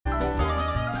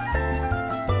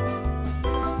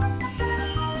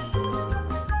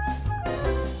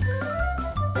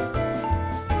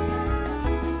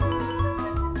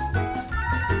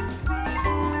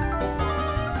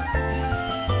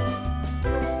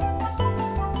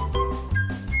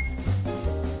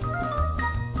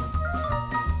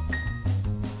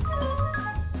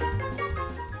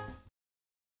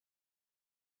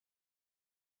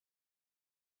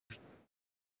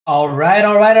All right,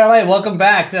 all right, all right. Welcome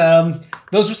back.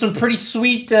 Those were some pretty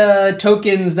sweet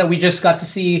tokens that we just got to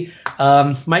see.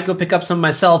 Might go pick up some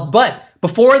myself. But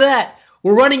before that,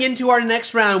 we're running into our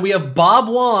next round. We have Bob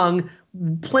Huang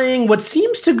playing what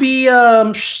seems to be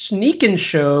Sneak and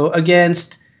Show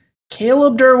against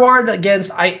Caleb Durward.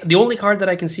 The only card that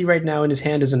I can see right now in his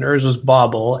hand is an Urza's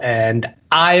Bauble, and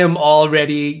I am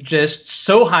already just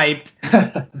so hyped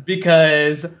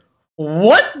because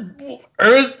what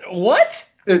what?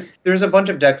 There's a bunch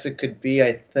of decks it could be,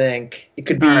 I think. It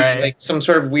could be like some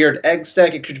sort of weird eggs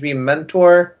deck. It could be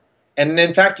Mentor. And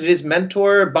in fact, it is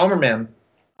Mentor Bomberman.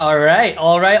 All right,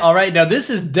 all right, all right. Now, this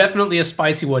is definitely a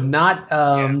spicy one.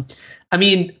 I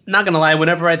mean, not going to lie,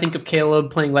 whenever I think of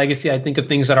Caleb playing Legacy, I think of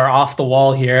things that are off the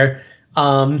wall here.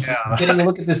 Getting a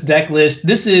look at this deck list,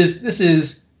 this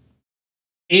is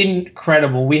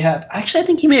incredible. I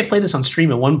think he may have played this on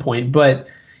stream at one point, but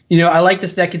I like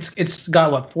this deck. It's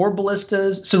got what, 4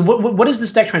 ballistas. So what is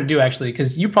this deck trying to do actually?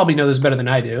 Because you probably know this better than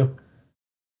I do.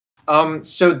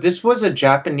 So this was a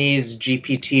Japanese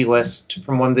GPT list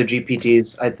from one of the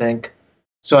GPTs, I think.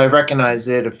 So I recognize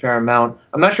it a fair amount.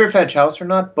 I'm not sure if it had Chalice or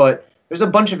not, but there's a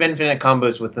bunch of infinite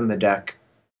combos within the deck.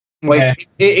 Okay. Like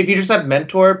if you just have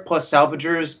Mentor plus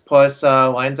Salvagers plus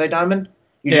Lion's Eye Diamond,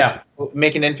 you just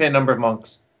make an infinite number of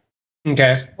monks.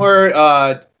 Okay. Or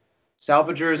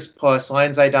Salvagers plus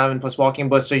Lion's Eye Diamond plus Walking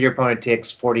Ballista, your opponent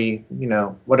takes 40,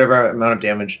 whatever amount of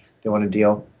damage they want to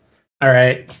deal. All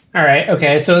right.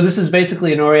 Okay. So this is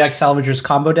basically an Auriok Salvagers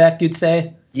combo deck, you'd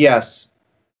say? Yes.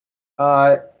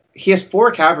 He has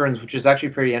 4 caverns, which is actually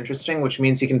pretty interesting, which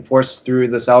means he can force through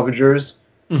the Salvagers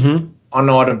on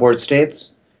a lot of board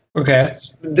states. Okay.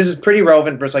 This is pretty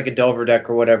relevant versus like a Delver deck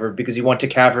or whatever, because you want to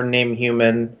cavern name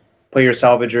human, play your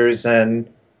Salvagers, and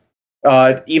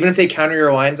even if they counter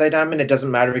your Lion's Eye Diamond, it doesn't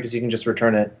matter because you can just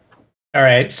return it. All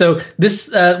right. So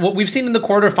this, what we've seen in the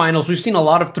quarterfinals, we've seen a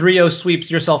lot of 3-0 sweeps,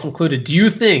 yourself included. Do you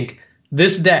think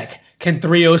this deck can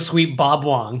 3-0 sweep Bob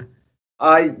Huang?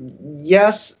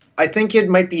 Yes. I think it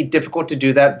might be difficult to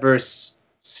do that versus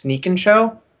Sneak and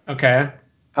Show. Okay.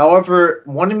 However,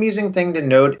 one amusing thing to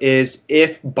note is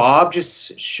if Bob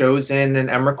just shows in an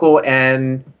Emrakul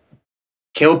and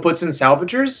Caleb puts in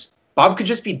Salvagers, Bob could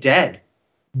just be dead.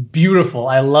 Beautiful.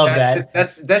 I love that.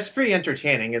 That's pretty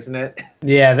entertaining, isn't it?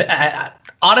 Yeah.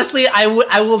 Honestly, I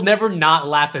will never not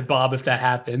laugh at Bob if that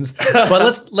happens.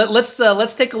 But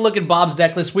let's take a look at Bob's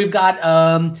deck list. We've got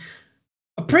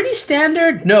a pretty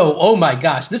standard. No, oh my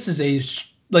gosh, this is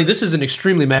an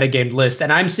extremely metagamed list,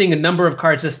 and I'm seeing a number of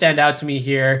cards that stand out to me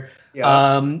here.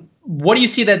 Yeah. What do you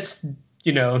see that's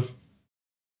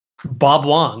Bob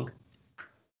Huang?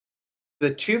 The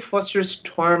 2 Fluster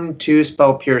Storm 2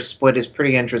 Spell Pierce split is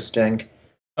pretty interesting.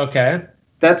 Okay.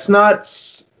 That's not...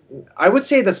 I would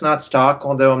say that's not stock,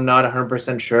 although I'm not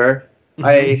 100% sure.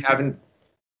 I haven't...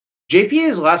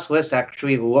 JPA's last list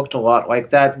actually looked a lot like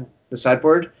that, the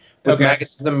sideboard, with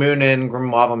Magus of the Moon and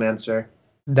Grim Lavamancer.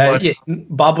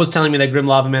 Bob was telling me that Grim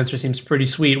Lavamancer seems pretty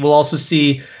sweet. We'll also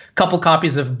see a couple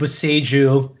copies of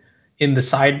Boseiju in the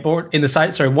sideboard.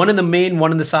 One in the main,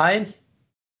 one in the side?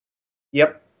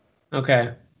 Yep.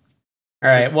 Okay. All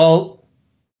right. Well,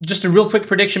 just a real quick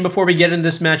prediction before we get into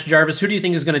this match, Jarvis. Who do you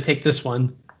think is going to take this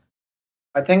one?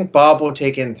 I think Bob will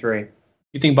take it in 3.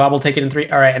 You think Bob will take it in 3?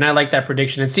 All right. And I like that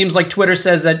prediction. It seems like Twitter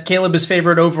says that Caleb is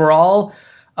favored overall.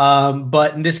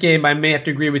 But in this game, I may have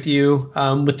to agree with you,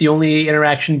 with the only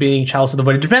interaction being Chalice of the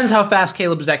Void. It depends how fast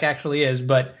Caleb's deck actually is,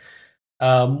 but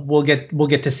we'll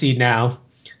get to see now.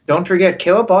 Don't forget,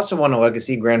 Caleb also won a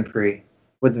Legacy Grand Prix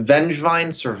with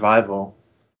Vengevine Survival.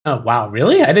 Oh, wow.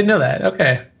 Really? I didn't know that.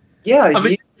 Okay. Yeah,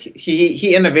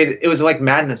 he innovated. It was like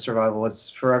Madness Survival. It's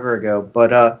forever ago.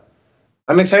 But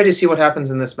I'm excited to see what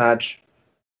happens in this match.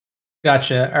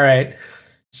 Gotcha. All right.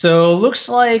 So looks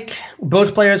like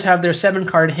both players have their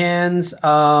 7-card hands.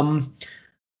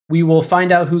 We will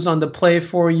find out who's on the play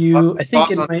for you. I think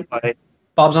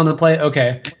Bob's on the play.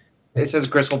 Okay. It says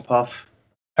Gristle Puff.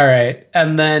 All right.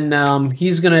 And then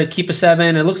he's going to keep a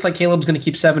 7. It looks like Caleb's going to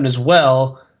keep 7 as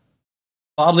well.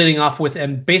 Bob leading off with a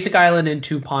Basic Island and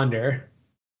 2 Ponder.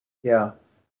 Yeah.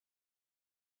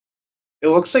 It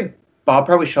looks like Bob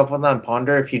probably shuffled on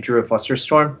Ponder if he drew a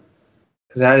Flusterstorm,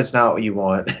 because that is not what you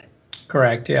want.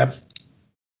 Correct. Yeah.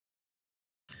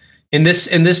 In this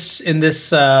with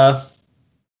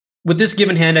this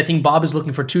given hand, I think Bob is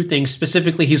looking for 2 things.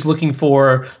 Specifically, he's looking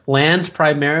for lands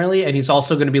primarily, and he's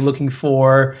also going to be looking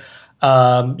for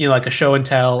like a show and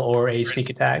tell or a sneak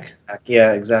attack.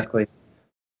 Yeah, exactly.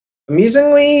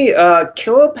 Amusingly,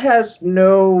 Caleb has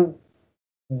no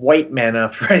white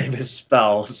mana for any of his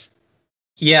spells.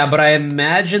 Yeah, but I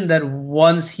imagine that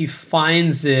once he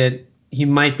finds it, he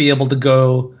might be able to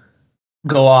go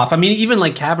off. I mean, even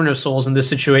like Cavern of Souls in this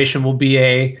situation will be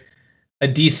a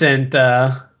decent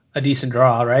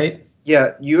draw, right?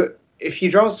 Yeah, if he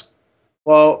draws,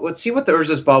 well, let's see what the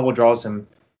Urza's Bauble draws him.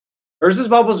 Urza's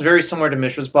Bauble is very similar to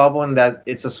Mishra's Bauble in that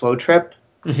it's a slow trip,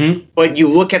 but you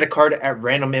look at a card at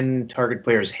random in target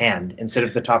player's hand instead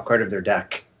of the top card of their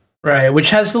deck. Right, which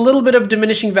has a little bit of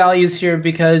diminishing values here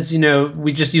because,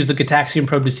 we just use the Gataxian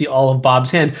Probe to see all of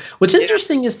Bob's hand. What's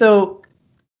interesting is, though,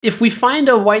 if we find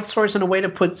a white source and a way to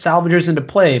put Salvagers into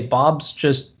play, Bob's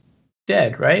just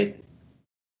dead, right?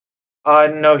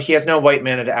 No, he has no white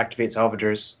mana to activate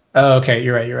Salvagers. Oh, okay,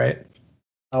 you're right.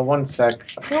 One sec.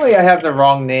 I feel like I have the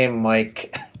wrong name,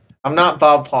 Mike. I'm not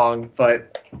Bob Huang,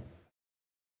 but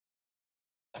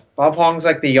Bob Huang's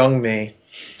like the young me.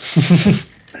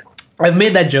 I've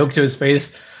made that joke to his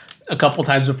face a couple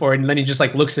times before, and then he just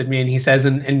like looks at me and he says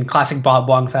in classic Bob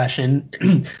Huang fashion,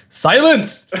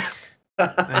 "Silence!"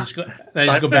 I just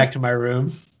go back to my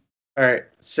room. All right,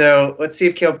 so let's see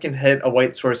if Caleb can hit a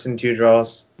white source in 2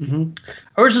 draws.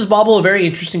 Urza's Bauble, a very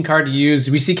interesting card to use.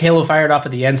 We see Caleb fired off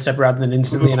at the end step rather than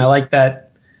instantly, and I like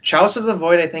that. Chalice of the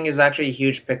Void, I think, is actually a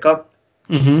huge pickup.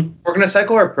 We're going to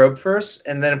cycle our Probe first,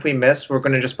 and then if we miss, we're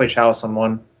going to just play Chalice on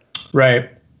 1. Right.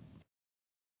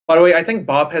 By the way, I think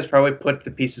Bob has probably put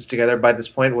the pieces together by this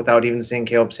point without even seeing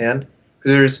Caleb's hand.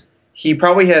 He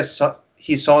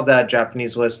saw that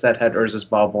Japanese list that had Urza's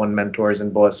Bauble and Mentors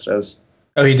and Ballistas.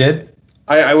 Oh, he did?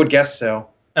 I would guess so.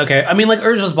 Okay. I mean, like,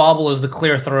 Urza's Bauble is the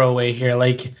clear throwaway here.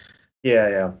 Like,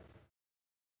 yeah.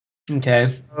 Okay.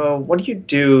 So what do you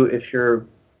do if you're...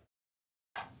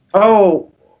 Oh,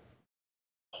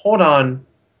 hold on.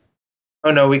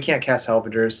 Oh, no, we can't cast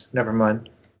Salvagers. Never mind.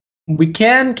 We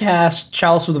can cast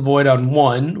Chalice of the Void on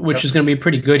 1, which is going to be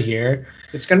pretty good here.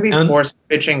 It's going to be forced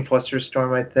pitching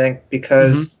Flusterstorm, I think,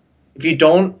 because if you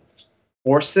don't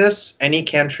force this, any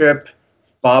cantrip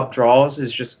Bob draws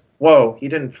is just, whoa, he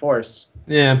didn't force.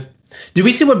 Yeah. Did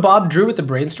we see what Bob drew with the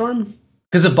Brainstorm?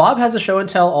 Because if Bob has a show and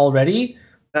tell already,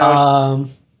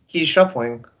 he's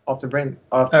shuffling off the brain.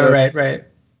 Right.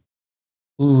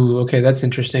 Ooh, okay, that's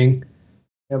interesting.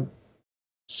 Yep.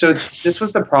 So this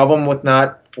was the problem with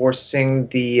not forcing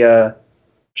the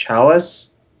Chalice.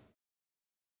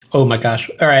 Oh my gosh!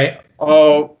 All right.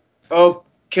 Oh,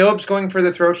 Caleb's going for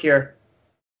the throat here.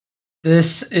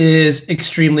 This is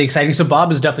extremely exciting. So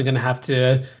Bob is definitely going to have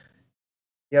to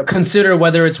consider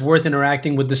whether it's worth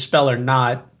interacting with the spell or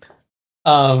not.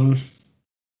 And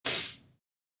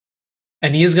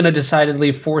he is going to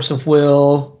decidedly force of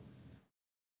will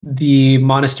the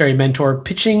Monastery Mentor,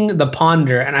 pitching the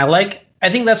Ponder. And I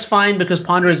think that's fine because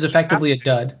Ponder is effectively a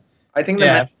dud. I think the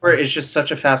Mentor is just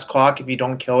such a fast clock if you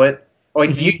don't kill it.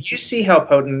 Like you see how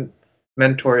potent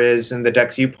Mentor is in the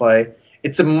decks you play.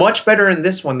 It's much better in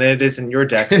this one than it is in your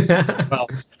deck. Well,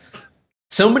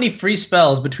 so many free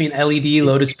spells between LED,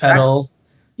 Lotus Petal,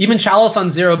 even Chalice on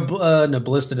 0. No,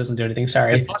 Ballista doesn't do anything.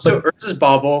 Sorry. And also, Urza's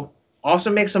Bauble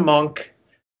also makes a monk.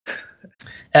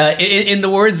 In the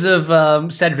words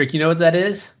of Cedric, you know what that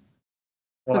is?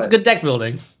 What? That's good deck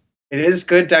building. It is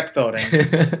good deck building.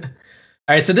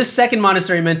 All right, so this second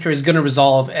Monastery Mentor is going to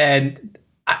resolve, and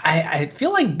I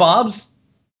feel like Bob's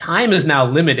time is now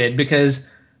limited because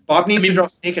Bob needs to draw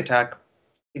Sneak Attack.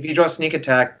 If you draw Sneak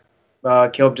Attack,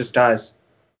 Caleb just dies.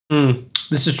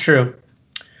 This is true.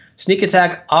 Sneak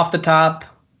Attack off the top,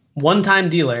 one-time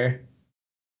dealer.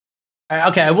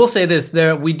 Okay, I will say this: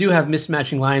 we do have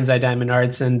mismatching lines at Diamond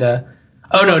Arts, and oh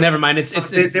no, never mind.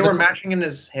 They were matching in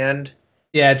his hand.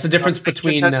 Yeah, it's the difference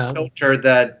between. It just has a filter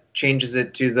that changes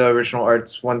it to the original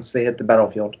arts once they hit the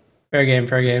battlefield. Fair game.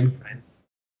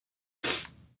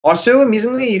 Also,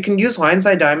 amusingly, you can use Lion's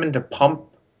Eye Diamond to pump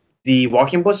the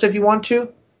Walking Ballista if you want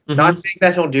to. Not saying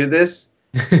that he'll do this.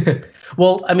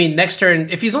 Well, I mean, next turn,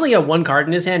 if he's only got 1 card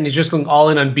in his hand, and he's just going all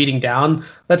in on beating down.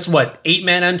 That's 8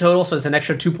 mana in total, so it's an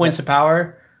extra 2 points of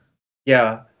power.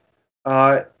 Yeah.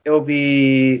 It'll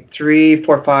be 3,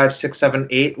 4, 5, 6, 7,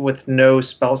 8 with no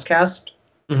spells cast.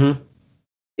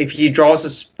 If he draws a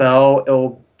spell,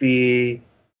 it'll be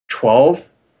 12.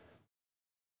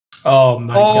 Oh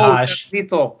my gosh! That's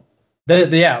lethal.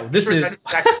 This is.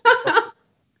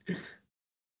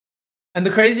 And the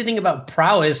crazy thing about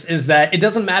Prowess is that it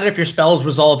doesn't matter if your spells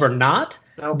resolve or not,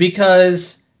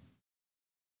 because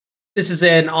this is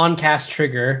an on-cast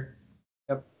trigger.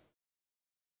 Yep.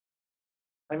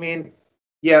 I mean,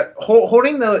 yeah,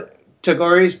 holding the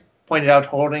Tagori's pointed out,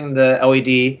 holding the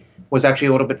LED was actually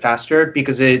a little bit faster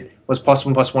because it was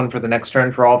 +1/+1 for the next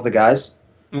turn for all of the guys.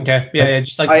 Okay, yeah,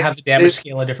 just like have the damage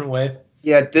scale a different way.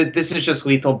 Yeah, this is just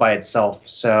lethal by itself.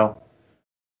 So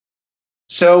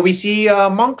we see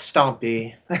Monk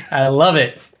Stompy. I love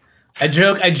it. I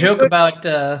joke about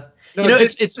No, you know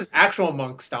this it's is actual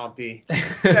Monk Stompy.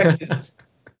 Deck is-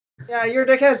 yeah, your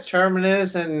deck has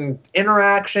Terminus and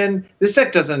Interaction. This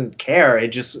deck doesn't care.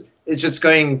 It's just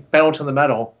going pedal to the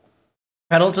metal.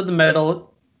 pedal to the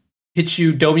metal, hit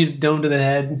you dome to the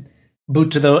head,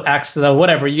 boot to the axe to the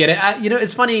whatever. You get it.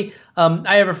 It's funny.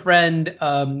 I have a friend.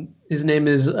 His name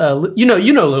is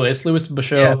Louis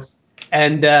Bouchot. Yes.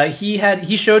 And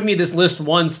he showed me this list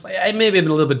once. It may have been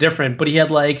a little bit different, but he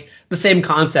had like the same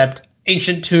concept: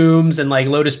 ancient tombs and like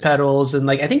lotus petals, and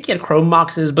like I think he had chrome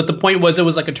moxes. But the point was, it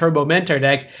was like a turbo mentor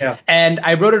deck. Yeah. And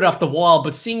I wrote it off the wall,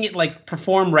 but seeing it like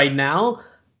perform right now,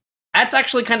 that's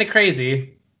actually kind of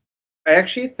crazy. I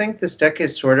actually think this deck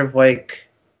is sort of like,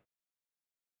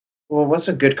 well, what's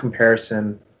a good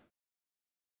comparison?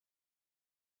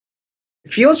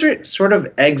 It feels sort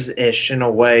of eggs-ish in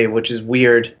a way, which is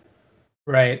weird.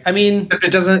 Right. I mean,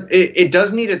 It doesn't. It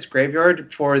does need its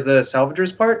graveyard for the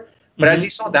salvagers part, but as you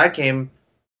saw that game,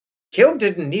 Caleb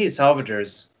didn't need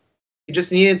salvagers. He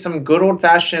just needed some good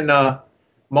old-fashioned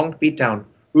monk beatdown.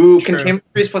 Ooh, True.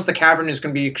 Containment Priest plus the Cavern is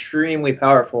going to be extremely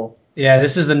powerful. yeah,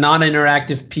 this is the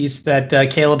non-interactive piece that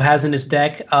Caleb has in his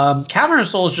deck. Cavern of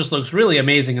Souls just looks really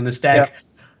amazing in this deck. Yeah.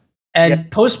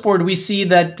 And post-board, we see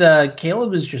that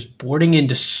Caleb is just boarding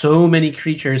into so many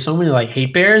creatures, so many like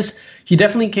hate bears. He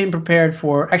definitely came prepared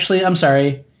for. Actually, I'm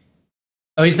sorry.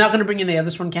 Oh, he's not going to bring in the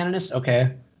other one, Canonist?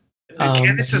 Okay.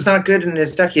 Candace is not good in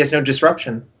his deck. He has no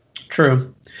disruption.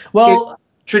 True. Well,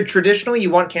 traditionally, you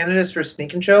want Candace for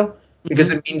Sneak and Show because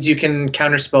it means you can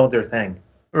counterspell their thing.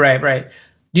 Right.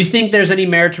 Do you think there's any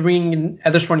merit to bringing in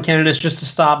Ethersworn Canonist just to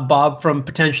stop Bob from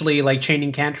potentially like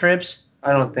chaining cantrips?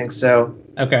 I don't think so.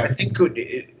 Okay. I think,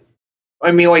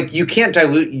 I mean, like, you can't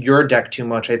dilute your deck too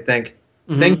much, I think.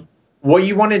 I think what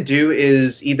you want to do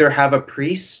is either have a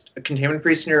Containment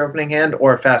Priest in your opening hand,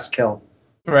 or a fast kill.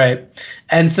 Right.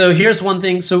 And so here's one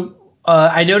thing. So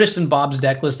I noticed in Bob's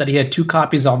deck list that he had 2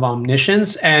 copies of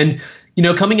Omniscience. And,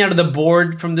 coming out of the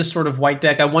board from this sort of white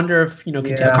deck, I wonder if,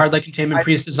 a card like Containment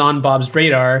Priest is on Bob's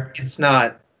radar. It's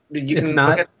not. It's not?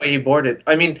 Look at the way he boarded.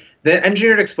 I mean, the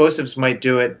Engineered Explosives might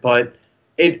do it, but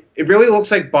it really looks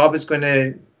like Bob is going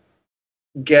to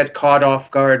get caught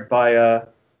off guard by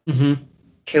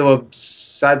Caleb's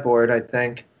sideboard, I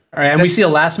think. All right, and we see a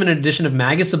last-minute edition of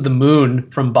Magus of the Moon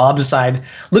from Bob's side.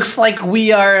 Looks like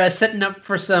we are setting up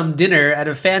for some dinner at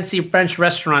a fancy French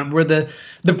restaurant where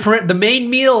the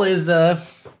main meal is an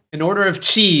order of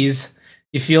cheese.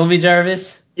 You feel me,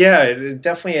 Jarvis? Yeah, it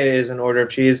definitely is an order of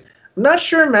cheese. I'm not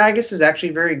sure Magus is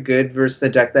actually very good versus the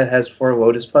deck that has 4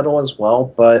 Lotus Petal as well,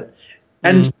 but...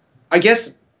 And I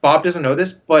guess Bob doesn't know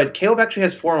this, but Caleb actually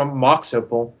has 4 Mox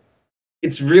Opal.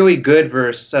 It's really good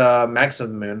versus Magus of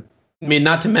the Moon. I mean,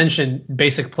 not to mention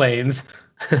Basic Plains.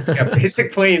 Yeah,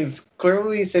 Basic Plains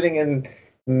clearly sitting in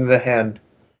the hand.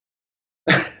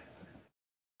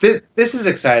 This is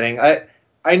exciting.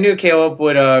 I knew Caleb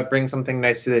would bring something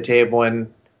nice to the table,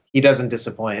 and he doesn't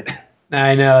disappoint.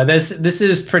 I know. This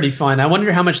is pretty fun. I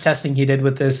wonder how much testing he did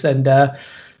with this. And all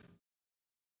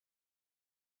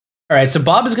right, so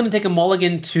Bob is going to take a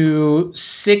mulligan to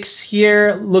 6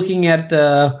 here, looking at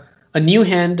a new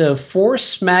hand of 4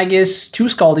 Magus, 2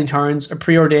 Scalding Tarns, a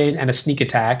Preordain, and a Sneak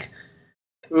Attack.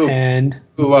 Ooh. And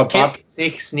Bob can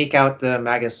sneak out the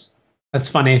Magus. That's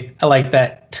funny. I like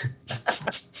that.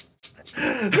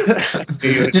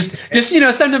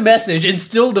 just send a message,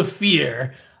 instill the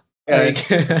fear. Like,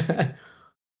 that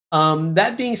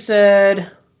being said,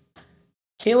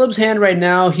 Caleb's hand right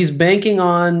now, he's banking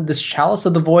on this Chalice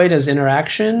of the Void as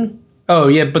interaction. Oh,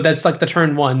 yeah, but that's like the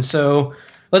turn 1. So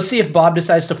let's see if Bob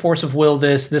decides to Force of Will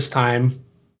this time.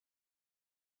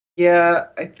 Yeah,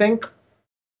 I think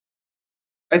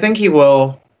he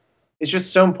will. It's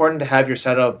just so important to have your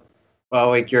setup,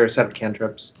 your set of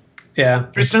cantrips. Yeah.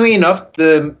 Interestingly enough,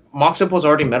 the Mox Opal is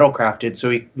already metal crafted, so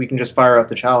we can just fire out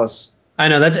the Chalice. I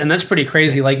know, that's pretty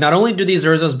crazy. Like, not only do these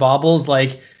Urza's Baubles,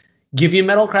 like, give you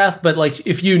Metalcraft, but like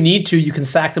if you need to, you can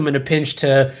sack them in a pinch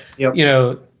to,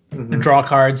 draw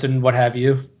cards and what have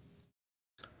you.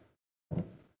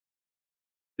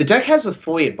 The deck has the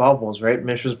full 8 baubles, right?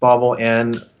 Mishra's Bauble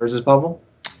and Urza's Bauble?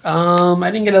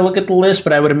 I didn't get a look at the list,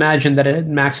 but I would imagine that it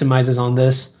maximizes on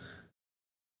this.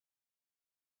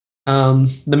 The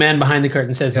man behind the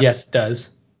curtain says yes, it does.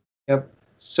 Yep.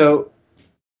 So,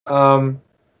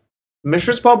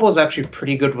 Mishra's Bauble is actually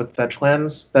pretty good with fetch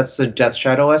lands. That's the Death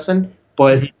Shadow lesson.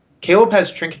 But Caleb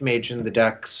has Trinket Mage in the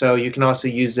deck, so you can also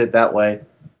use it that way.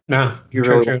 No, you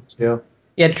really want to.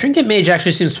 Yeah, Trinket Mage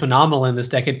actually seems phenomenal in this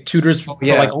deck. It tutors for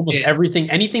like almost everything,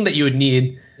 anything that you would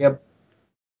need. Yep.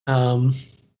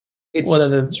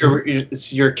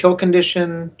 It's your kill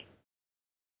condition.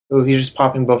 Oh, he's just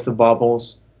popping both the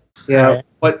baubles. Yeah, Right.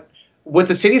 but with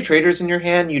the City of Traders in your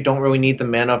hand, you don't really need the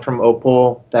mana from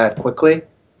Opal that quickly.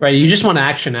 Right. You just want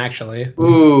action, actually.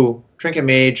 Ooh, Trinket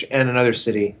Mage and another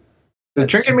city. The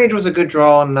Trinket Mage was a good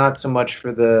draw, not so much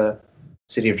for the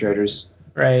City of Traders.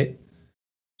 Right.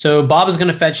 So Bob is going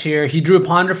to fetch here. He drew a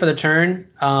Ponder for the turn.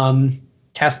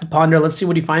 Cast the Ponder. Let's see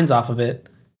what he finds off of it.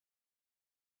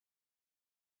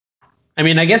 I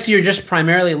mean, I guess you're just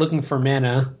primarily looking for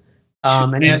mana.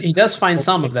 And he does find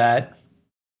some of that.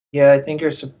 Yeah, I think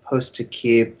you're supposed to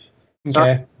keep. It's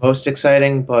Okay. not most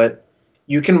exciting, but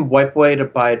you can wipe away to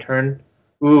buy a turn.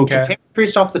 Ooh, Okay. Containment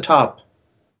Priest off the top.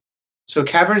 So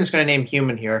Cavern is going to name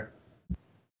Human here.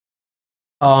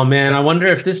 Oh man, I wonder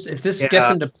if this Yeah. gets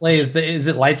into play. Is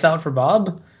it lights out for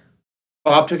Bob?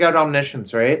 Bob took out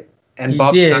Omniscience, right? And He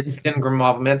Bob did. didn't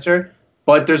Grimomancer,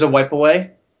 but there's a wipe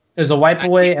away. There's a wipe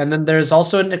away, and then there's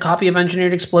also a copy of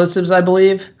Engineered Explosives, I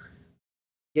believe.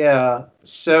 Yeah,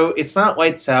 so it's not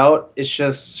lights out. It's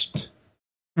just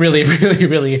Really, really,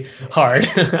 really hard.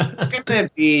 it's going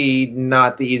to be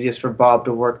not the easiest for Bob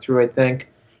to work through, I think.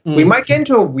 Mm. We might get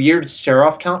into a weird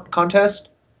stare-off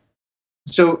contest.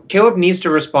 So Caleb needs to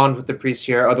respond with the priest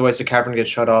here, otherwise the cavern gets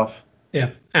shut off.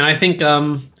 Yeah, and I think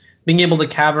being able to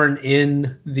cavern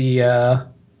in the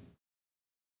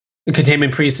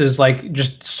Containment Priest is like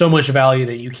just so much value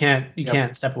that you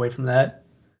can't step away from that.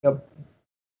 Yep.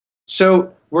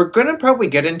 So we're gonna probably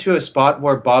get into a spot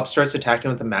where Bob starts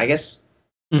attacking with the Magus.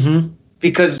 Mm-hmm.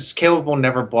 Because Caleb will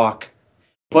never block.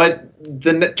 But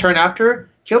the turn after,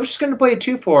 Caleb's just gonna play a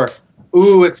 2/4.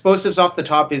 Ooh, explosives off the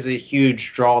top is a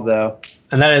huge draw though.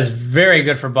 And that is very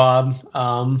good for Bob.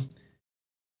 I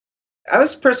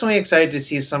was personally excited to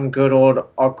see some good old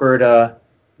awkward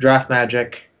draft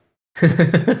magic.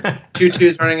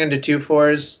 2/2s running into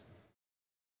 2/4s.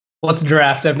 What's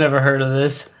draft? I've never heard of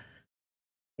this.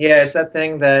 Yeah, it's that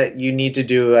thing that you need to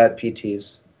do at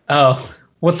PTs. Oh,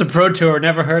 what's a Pro Tour?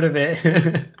 Never heard of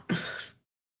it.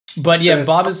 But yeah,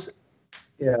 Bob is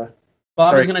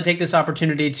going to take this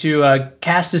opportunity to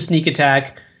cast a sneak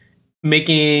attack,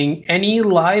 making any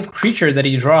live creature that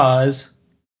he draws.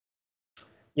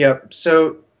 Yep.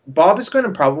 So Bob is going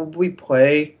to probably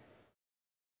play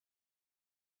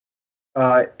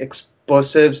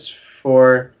explosives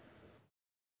for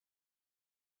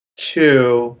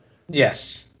 2.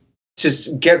 Yes.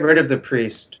 To get rid of the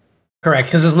priest. Correct,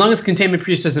 because as long as Containment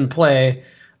Priest doesn't play,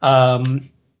 the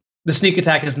sneak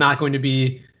attack is not going to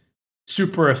be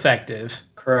super effective.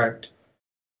 Correct.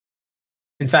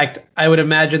 In fact, I would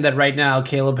imagine that right now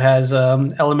Caleb has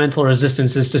elemental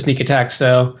resistances to sneak attack.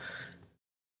 So,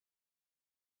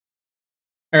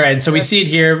 all right. So we see it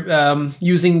here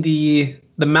using the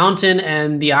mountain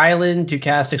and the island to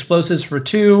cast explosives for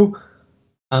 2.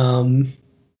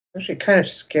 Actually, kind of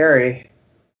scary.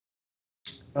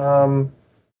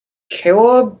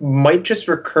 Caleb might just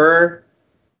recur.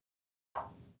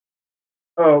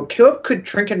 Oh, Caleb could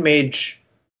Trinket Mage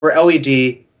for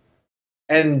LED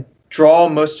and draw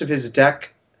most of his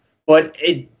deck, but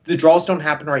the draws don't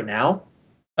happen right now.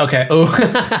 Okay.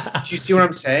 Oh. Do you see what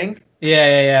I'm saying?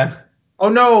 Yeah. Oh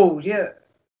no, yeah.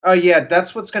 Oh yeah,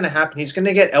 that's what's gonna happen. He's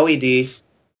gonna get LED.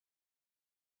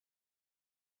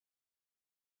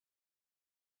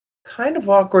 Kind of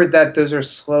awkward that those are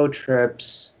slow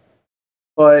trips.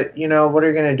 But, what are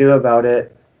you going to do about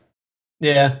it?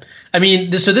 Yeah. I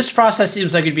mean, so this process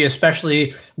seems like it'd be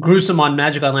especially gruesome on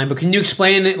Magic Online, but can you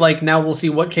explain it? Like, now we'll see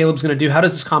what Caleb's going to do. How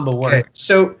does this combo work? Okay.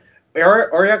 So,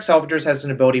 Auriok Salvagers has an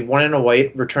ability, 1 and a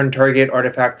white, return target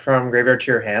artifact from graveyard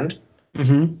to your hand.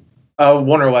 Mm-hmm.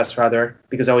 1 or less, rather,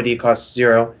 because LED costs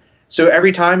 0. So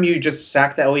every time you just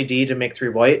sack the LED to make 3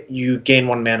 white, you gain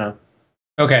 1 mana.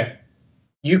 Okay.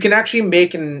 You can actually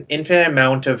make an infinite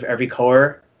amount of every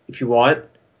color if you want.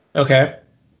 Okay.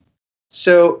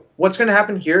 So what's going to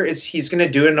happen here is he's going to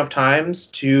do it enough times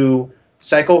to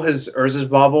cycle his Urza's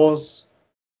Baubles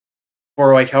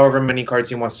for like however many cards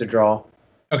he wants to draw.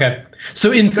 Okay.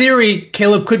 So in theory,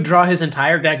 Caleb could draw his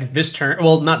entire deck this turn.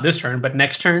 Well, not this turn, but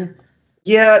next turn.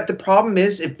 Yeah, the problem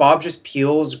is if Bob just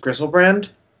peels Gristlebrand,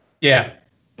 yeah,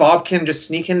 Bob can just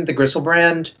sneak in the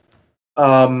Gristlebrand,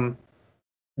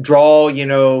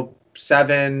 draw,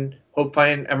 7, hope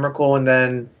find Emrakul, and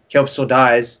then Caleb still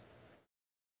dies.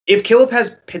 If Caleb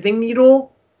has Pithing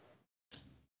Needle,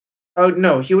 oh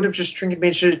no, he would have just Trinket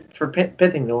Mage it for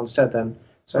Pithing Needle instead then.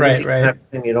 So I guess he doesn't have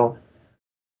Pithing Needle.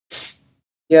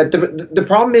 Yeah, the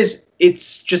problem is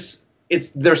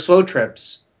they're slow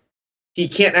trips. He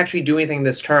can't actually do anything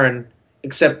this turn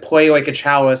except play like a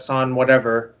Chalice on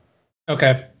whatever.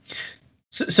 Okay.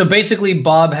 So basically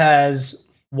Bob has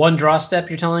 1 draw step,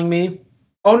 you're telling me?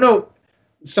 Oh no.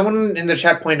 someone in the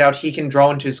chat pointed out he can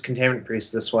draw into his Containment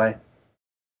Priest this way.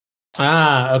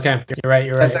 Ah, okay. You're right.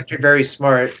 That's actually very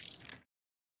smart.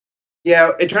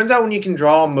 Yeah, it turns out when you can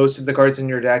draw most of the cards in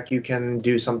your deck, you can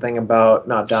do something about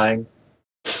not dying.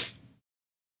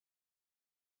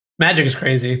 Magic is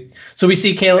crazy. So we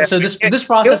see Caleb. So this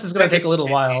process is going to take a little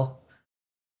while.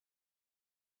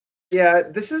 Yeah,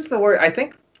 this is the word. I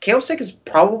think Caleb's deck is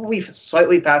probably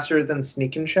slightly faster than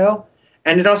Sneak and Show,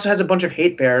 and it also has a bunch of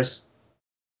hate bears.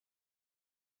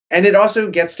 And it also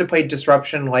gets to play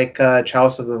Disruption like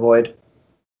Chalice of the Void.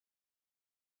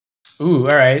 Ooh,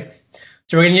 all right.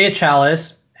 So we're gonna get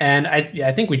Chalice, and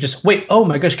I think we just wait. Oh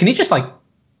my gosh, can he just like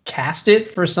cast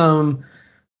it for some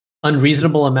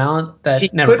unreasonable amount? That he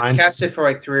never could mind. Cast it for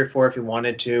like 3 or 4 if he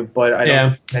wanted to, but I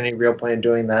don't think there's any real point in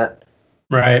doing that.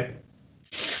 Right.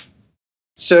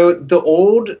 So the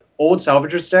old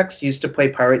Salvagers decks used to play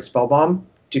Pirate Spellbomb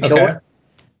to kill it,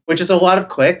 which is a lot of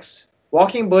clicks.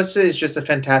 Walking Ballista is just a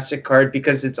fantastic card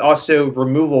because it's also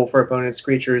removal for opponent's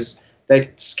creatures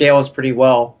that scales pretty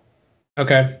well.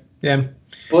 Okay. Yeah.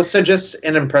 Ballista just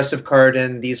an impressive card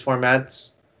in these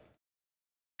formats.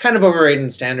 Kind of overrated in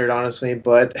Standard, honestly,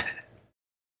 but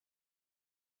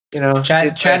you know.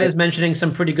 Chad is mentioning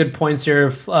some pretty good points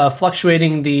here.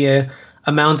 Fluctuating the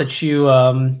amount that you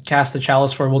cast the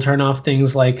Chalice for will turn off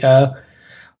things like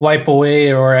Wipe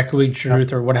Away or Echoing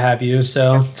Truth or what have you.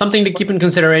 So something to keep in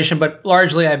consideration, but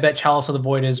largely I bet Chalice of the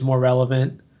Void is more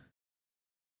relevant.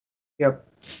 Yep.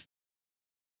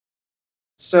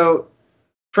 So,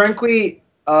 frankly,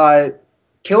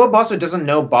 Caleb also doesn't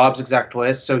know Bob's exact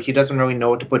list, so he doesn't really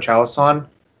know what to put Chalice on.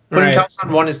 Putting Chalice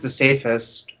on 1 is the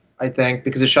safest, I think,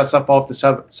 because it shuts off all of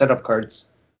the setup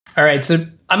cards. All right, so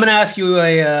I'm going to ask you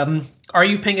a are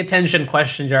you paying attention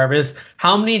question, Jarvis.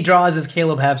 How many draws does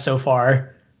Caleb have so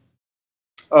far?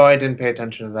 Oh, I didn't pay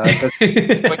attention to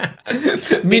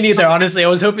that. Me neither, honestly. I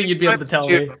was hoping you'd be able to tell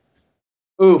me.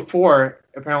 Ooh, 4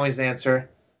 apparently is the answer.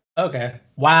 Okay.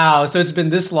 Wow, so it's been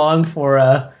this long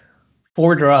for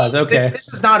 4 draws. Okay.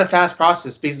 This is not a fast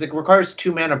process because it requires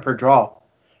 2 mana per draw.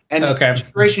 And the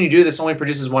duration you do this only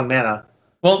produces 1 mana.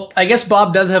 Well, I guess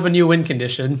Bob does have a new win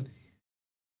condition.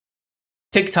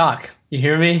 TikTok. You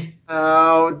hear me?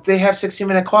 Oh, they have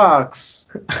 60-minute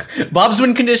clocks. Bob's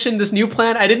win condition, this new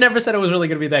plan, I never said it was really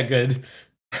going to be that good.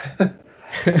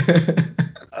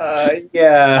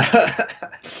 Yeah.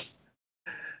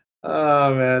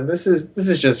 Oh man, this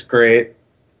is just great.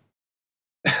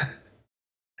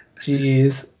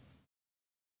 Jeez.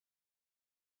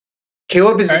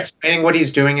 Caleb is explaining what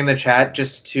he's doing in the chat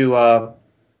just to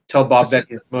tell Bob that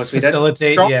he's mostly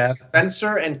facilitate,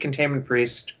 Spencer and Containment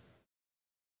Priest.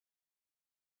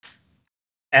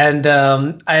 And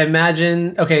I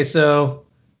imagine, okay, so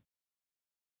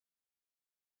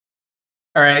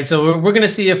all right, so we're gonna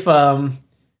see if Bob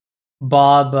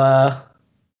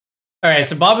all right,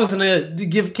 so Bob was gonna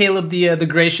give Caleb the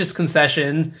gracious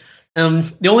concession.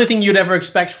 The only thing you'd ever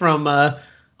expect from a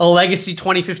Legacy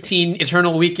 2015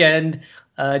 Eternal Weekend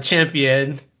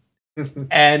champion.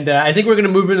 And I think we're gonna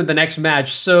move into the next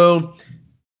match. So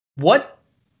what?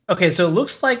 Okay, so it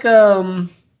looks like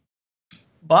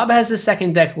Bob has his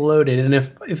second deck loaded, and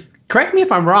if correct me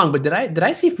if I'm wrong, but did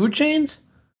I see food chains?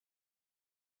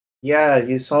 Yeah,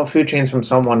 you saw food chains from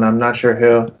someone. I'm not sure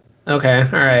who. Okay,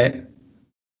 all right.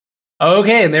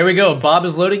 Okay, and there we go. Bob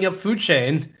is loading up food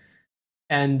chain,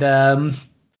 and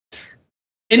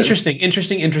interesting.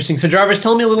 So Jarvis,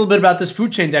 tell me a little bit about this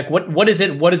food chain deck. What is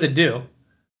it? What does it do?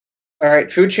 All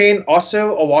right, food chain,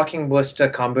 also a Walking Ballista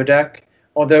combo deck.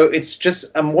 Although it's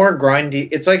just a more grindy.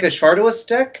 It's like a Shardless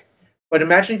deck. But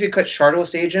imagine if you cut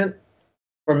Shardless Agent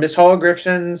for Miss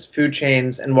Hologriffins, Food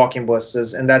Chains, and Walking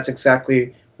Ballistas, and that's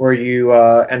exactly where you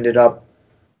ended up.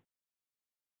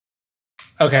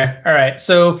 Okay, all right.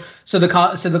 So the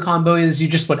combo is you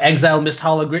just put Exile Miss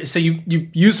Hologriffin. So you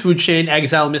use Food Chain,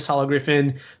 Exile Miss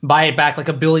Hologriffin, buy it back like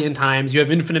 1 billion times. You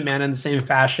have infinite mana in the same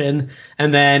fashion,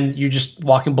 and then you just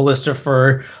Walking Ballista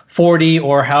for 40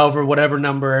 or however whatever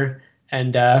number,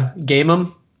 and game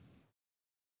them.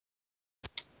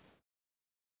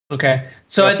 Okay,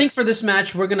 so I think for this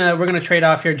match we're gonna trade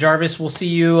off here. Jarvis, we'll see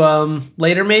you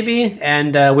later maybe,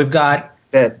 and we've got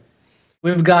what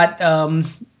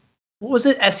was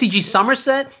it? SCG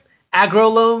Somerset,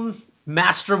 Agrolome,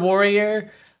 Master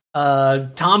Warrior,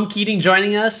 Tom Keating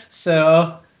joining us.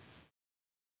 So,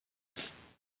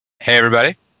 hey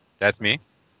everybody, that's me.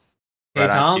 Hey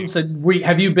Tom, so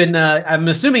have you been? I'm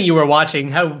assuming you were watching.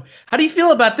 How do you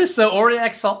feel about this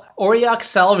Auriok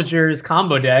Salvagers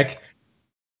combo deck?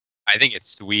 I think it's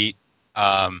sweet.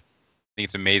 I think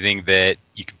it's amazing that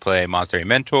you can play Monetary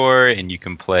Mentor, and you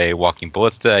can play Walking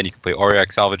Ballista, and you can play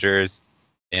Auriok Salvagers.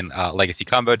 in Legacy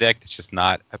combo deck. It's just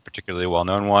not a particularly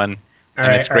well-known one.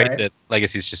 It's great that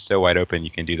Legacy is just so wide open.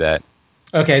 You can do that.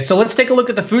 Okay, so let's take a look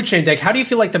at the food chain deck. How do you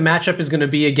feel like the matchup is going to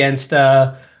be against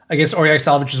Auriok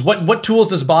Salvagers? What tools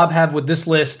does Bob have with this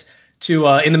list to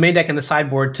in the main deck and the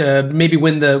sideboard to maybe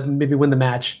win the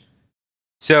match?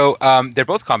 So they're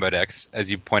both combo decks,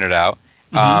 as you pointed out.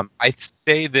 I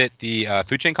say that the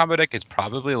food chain combo deck is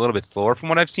probably a little bit slower from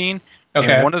what I've seen.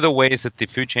 Okay. And one of the ways that the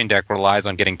food chain deck relies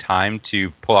on getting time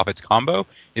to pull off its combo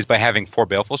is by having 4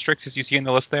 Baleful Strix, as you see in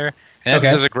the list there. And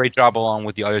that does a great job along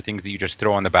with the other things that you just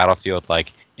throw on the battlefield,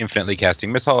 like infinitely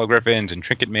casting Mist Hollow Griffins and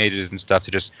Trinket Mages and stuff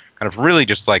to just kind of really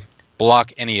just like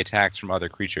block any attacks from other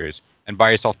creatures and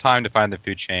buy yourself time to find the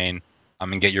food chain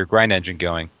and get your grind engine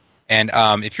going. And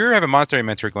if you have a Monastery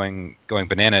Mentor going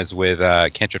bananas with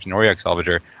Cantrips and Auriok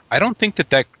Salvager, I don't think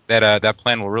that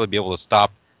plan will really be able to stop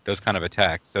those kind of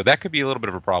attacks. So that could be a little bit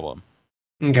of a problem.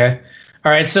 Okay.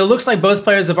 All right. So it looks like both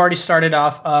players have already started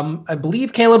off. I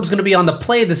believe Caleb's going to be on the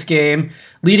play this game,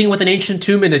 leading with an Ancient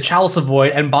Tomb and a Chalice of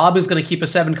Void, and Bob is going to keep a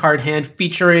 7-card hand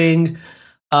featuring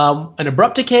an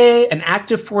Abrupt Decay, an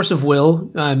Active Force of Will,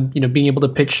 being able to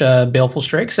pitch Baleful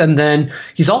Strix, and then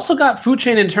he's also got Food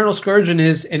Chain and Eternal Scourge in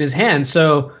his hand.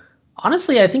 So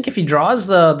honestly, I think if he draws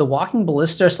the Walking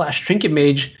Ballista / Trinket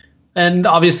Mage, and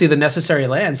obviously the necessary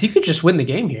lands, he could just win the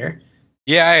game here.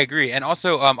 Yeah, I agree. And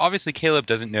also, obviously, Caleb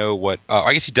doesn't know what...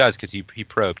 I guess he does because he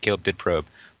probed. Caleb did probe.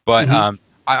 But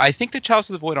I think the Chalice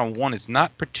of the Void on 1 is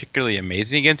not particularly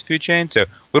amazing against Food Chain. So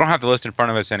we don't have the list in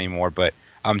front of us anymore. But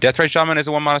Deathray Shaman is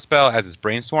a 1-mana spell, as is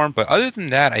Brainstorm. But other than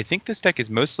that, I think this deck is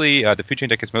mostly... the Food Chain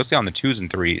deck is mostly on the 2s and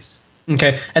 3s.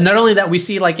 Okay. And not only that, we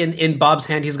see like in Bob's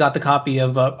hand, he's got the copy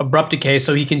of Abrupt Decay,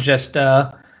 so he can just...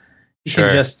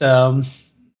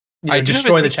 I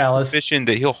destroy the Chalice. Suspicion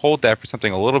that he'll hold that for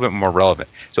something a little bit more relevant.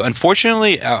 So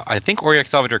unfortunately, I think Auriok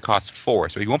Salvager costs 4,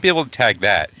 so he won't be able to tag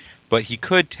that. But he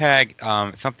could tag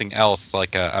something else,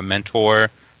 like a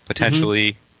Mentor,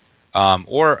 potentially.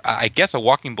 Or I guess a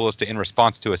Walking Ballista in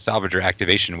response to a Salvager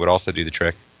activation would also do the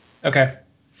trick. Okay.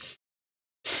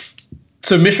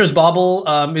 So Mishra's Bauble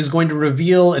is going to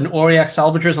reveal an Auriok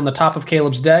Salvagers on the top of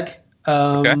Caleb's deck.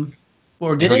 Okay.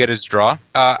 Or did he get his draw?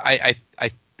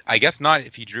 I guess not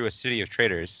if he drew a City of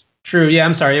Traders. True. Yeah,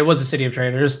 I'm sorry. It was a City of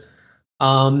Traders.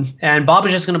 And Bob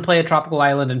is just going to play a Tropical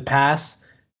Island and pass,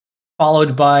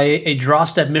 followed by a draw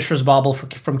step Mishra's Bauble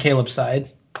from Caleb's side.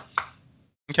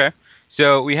 Okay.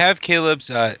 So we have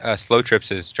Caleb's slow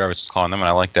trips, as Jarvis is calling them, and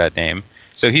I like that name.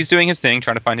 So he's doing his thing,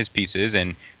 trying to find his pieces,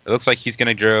 and it looks like he's going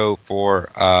to draw for...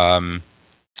 I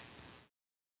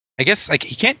guess like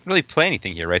he can't really play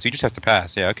anything here, right? So he just has to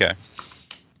pass. Yeah, okay.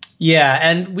 Yeah,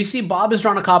 and we see Bob has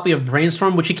drawn a copy of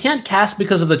Brainstorm, which he can't cast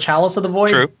because of the Chalice of the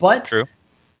Void.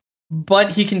 But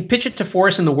he can pitch it to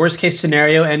Force in the worst case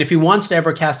scenario, and if he wants to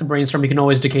ever cast a Brainstorm, he can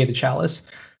always decay the Chalice.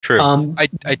 True.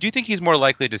 I do think he's more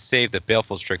likely to save the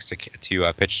Baleful Strix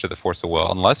to pitch to the Force of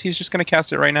Will, unless he's just going to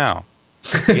cast it right now.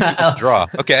 Draw.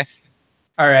 Okay.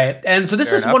 All right. And so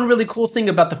this is one really cool thing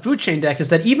about the Food Chain deck is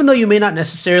that even though you may not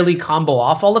necessarily combo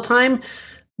off all the time,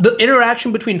 the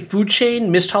interaction between Food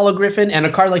Chain, Mist Hollow Griffin, and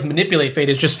a card like Manipulate Fate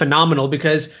is just phenomenal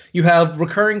because you have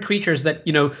recurring creatures that,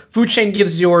 Food Chain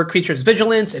gives your creatures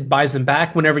vigilance, it buys them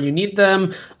back whenever you need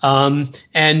them.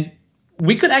 And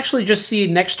we could actually just see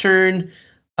next turn,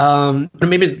 or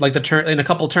maybe like the turn in a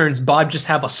couple turns, Bob just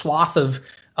have a swath of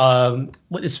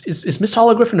what is Mist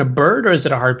Hollow Griffin a bird or is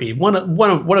it a harpy? One of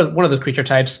the creature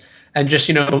types, and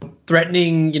just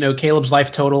threatening Caleb's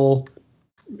life total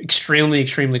extremely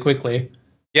quickly.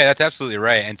 Yeah, that's absolutely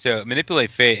right. And so Manipulate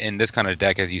Fate in this kind of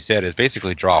deck, as you said, is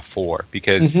basically draw 4.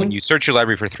 Because when you search your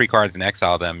library for 3 cards and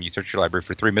exile them, you search your library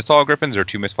for 3 Mist Hollow Griffins or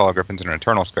 2 Mist Hollow Griffins and an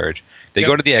Eternal Scourge. They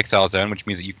go to the exile zone, which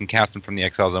means that you can cast them from the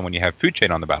exile zone when you have Food Chain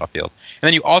on the battlefield. And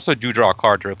then you also do draw a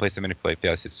card to replace the Manipulate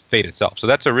Fate itself. So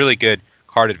that's a really good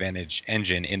card advantage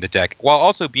engine in the deck, while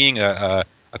also being a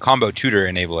combo tutor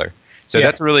enabler. So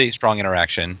that's a really strong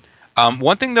interaction.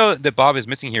 One thing, though, that Bob is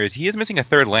missing here is he is missing a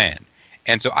 3rd land.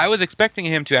 And so I was expecting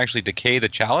him to actually decay the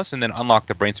Chalice and then unlock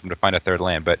the Brainstorm to find a 3rd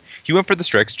land. But he went for the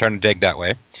Strix, trying to dig that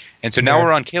way. And so now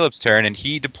we're on Caleb's turn, and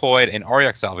he deployed an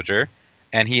Auriok Salvager.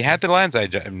 And he had the lands I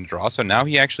didn't draw, so now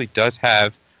he actually does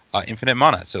have infinite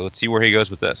mana. So let's see where he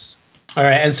goes with this. All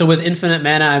right, and so with infinite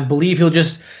mana, I believe he'll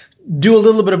just do a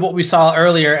little bit of what we saw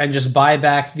earlier and just buy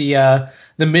back the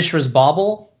Mishra's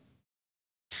Bauble.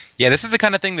 Yeah, this is the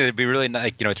kind of thing that would be really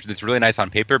nice. It's really nice on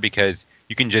paper because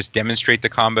you can just demonstrate the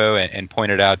combo and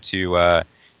point it out to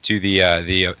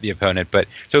the opponent. But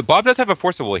so Bob does have a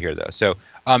Force of Will here, though. So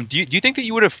do you think that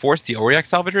you would have forced the Auriok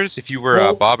Salvagers if you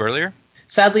were Bob earlier?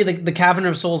 Sadly, the Cavern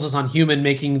of Souls is on human,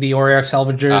 making the Auriok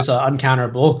Salvagers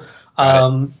uncounterable.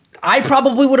 I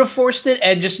probably would have forced it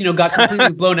and just, got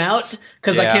completely blown out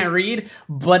because I can't read.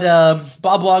 But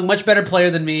Bob Wong, much better player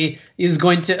than me, is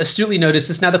going to astutely notice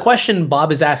this. Now, the question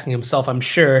Bob is asking himself, I'm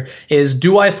sure, is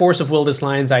do I force of will this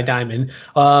Lion's Eye Diamond?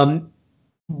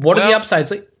 What are the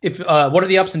upsides? What are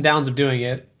the ups and downs of doing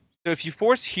it? So if you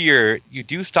force here, you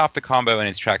do stop the combo in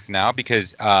its tracks now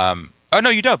because oh no,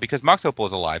 you don't, because Mox Opal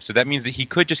is alive. So that means that he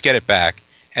could just get it back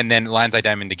and then Lion's Eye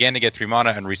Diamond again to get 3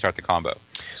 mana and restart the combo.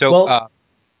 So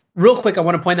real quick, I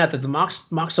want to point out that the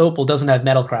Mox Opal doesn't have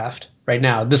Metalcraft right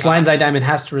now. This Lion's Eye Diamond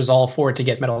has to resolve for it to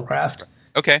get Metalcraft.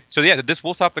 Okay, so yeah, this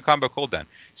will stop the combo cooldown.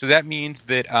 So that means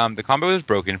that the combo is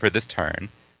broken for this turn.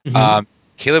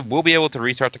 Caleb will be able to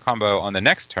restart the combo on the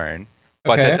next turn,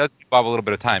 but that does give Bob a little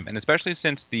bit of time. And especially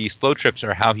since the slow trips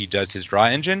are how he does his draw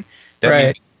engine, that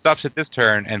means he stops at this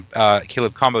turn and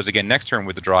Caleb combos again next turn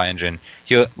with the draw engine.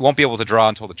 He won't be able to draw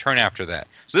until the turn after that.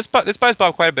 So this buys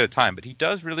Bob quite a bit of time, but he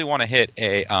does really want to hit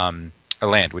a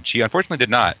land, which he unfortunately did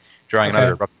not, drawing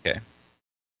another Abrupt Decay.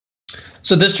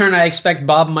 So this turn I expect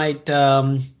Bob might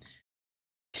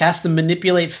cast the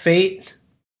Manipulate Fate,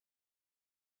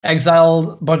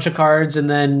 exile a bunch of cards, and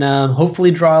then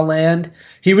hopefully draw a land.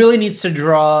 He really needs to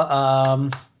draw a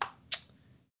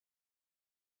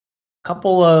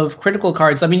couple of critical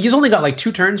cards. I mean, he's only got like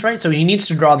 2 turns, right? So he needs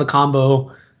to draw the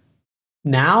combo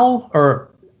now or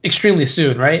extremely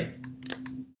soon, right?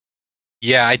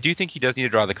 Yeah, I do think he does need to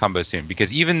draw the combo soon,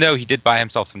 because even though he did buy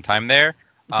himself some time there,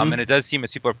 and it does seem,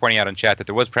 as people are pointing out in chat, that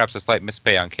there was perhaps a slight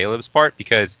mispay on Caleb's part,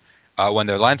 because when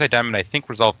the Lion's Eye Diamond, I think,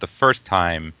 resolved the first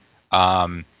time,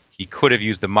 he could have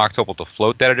used the Mox Opal to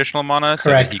float that additional mana so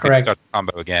that he could start the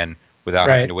combo again without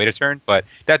having to wait a turn. But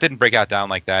that didn't break out down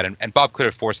like that, and Bob could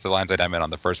have forced the Lion's Eye Diamond on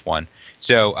the first one.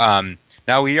 So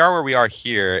now we are where we are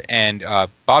here, and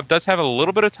Bob does have a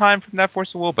little bit of time from that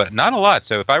Force of Will, but not a lot.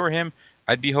 So if I were him,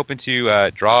 I'd be hoping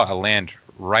to draw a land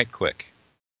right quick.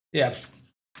 Yeah.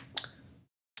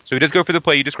 So he does go for the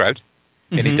play you described.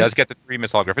 And he does get the 3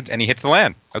 Missile Griffins, and he hits the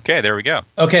land. Okay, there we go.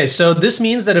 Okay, so this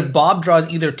means that if Bob draws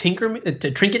either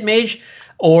Trinket Mage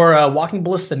or Walking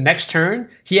Ballista next turn,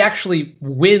 he actually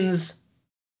wins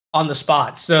on the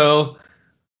spot. So,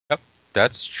 yep,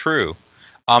 that's true.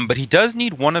 But he does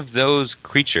need one of those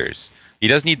creatures. He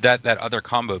does need that other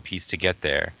combo piece to get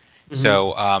there.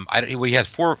 So he has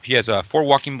 4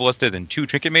 Walking Ballistas and 2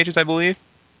 Trinket Mages, I believe.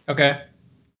 Okay.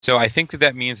 So I think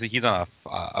that means that he's on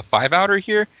a 5-outer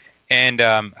here. And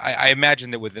I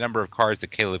imagine that with the number of cards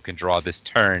that Caleb can draw this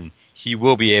turn, he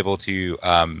will be able to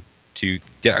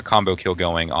get a combo kill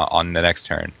going on the next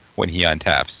turn when he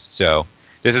untaps. So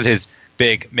this is his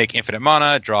big make infinite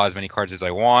mana, draw as many cards as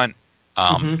I want,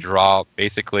 draw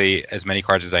basically as many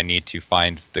cards as I need to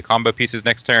find the combo pieces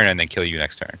next turn, and then kill you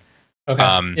next turn.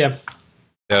 Okay.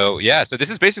 So this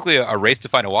is basically a race to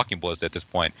find a Walking Ballista at this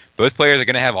point. Both players are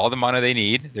going to have all the mana they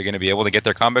need. They're going to be able to get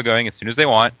their combo going as soon as they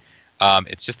want.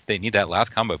 It's just that they need that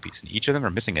last combo piece, and each of them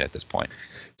are missing it at this point.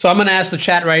 So I'm going to ask the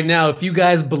chat right now if you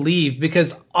guys believe,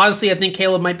 because honestly, I think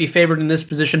Caleb might be favored in this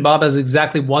position. Bob has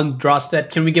exactly 1 draw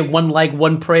step. Can we get 1 like,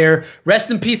 1 prayer?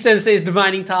 Rest in peace, Sensei's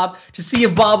Divining Top, to see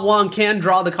if Bob Wong can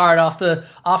draw the card off the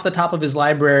top of his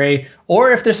library,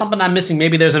 or if there's something I'm missing.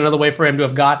 Maybe there's another way for him to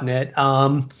have gotten it.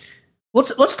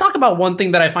 Let's talk about one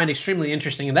thing that I find extremely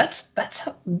interesting, and that's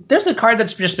there's a card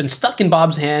that's just been stuck in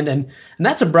Bob's hand, and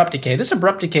that's Abrupt Decay. This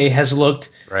Abrupt Decay has looked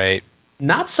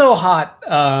not so hot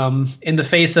in the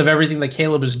face of everything that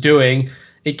Caleb is doing.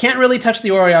 It can't really touch the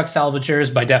Auriok Salvateurs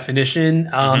by definition.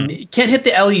 It can't hit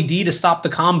the LED to stop the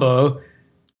combo.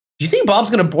 Do you think Bob's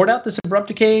going to board out this Abrupt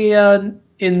Decay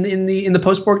in the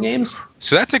post-board games?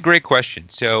 So that's a great question.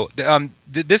 So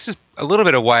this is a little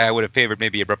bit of why I would have favored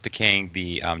maybe Abrupt Decaying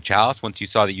the Chalice once you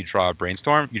saw that you drew a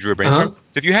Brainstorm. So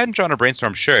if you hadn't drawn a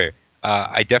Brainstorm, sure.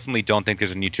 I definitely don't think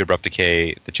there's a need to Abrupt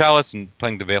Decay the Chalice, and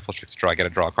playing the Baleful Strix to draw, get a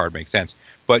draw card makes sense.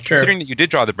 But considering that you did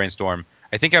draw the Brainstorm,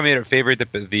 I think I made it favored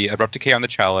the Abrupt Decay on the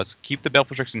Chalice, keep the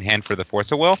Baleful Strix in hand for the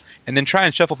Force of Will, and then try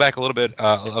and shuffle back a little bit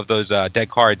of those dead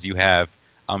cards you have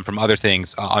from other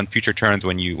things on future turns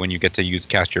when you get to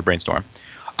cast your Brainstorm.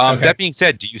 That being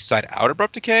said, do you side out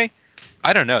Abrupt Decay?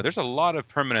 I don't know. There's a lot of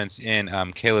permanents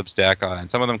in Caleb's deck, and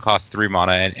some of them cost 3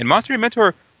 mana. And Monster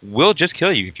Mentor will just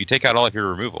kill you if you take out all of your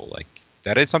removal. Like,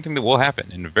 that is something that will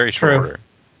happen in a very short order.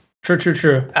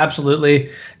 True. Absolutely.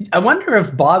 I wonder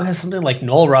if Bob has something like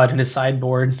Null Rod in his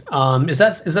sideboard. Is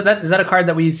that a card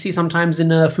that we see sometimes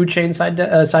in Food Chain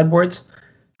sideboards?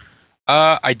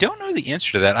 I don't know the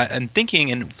answer to that. I'm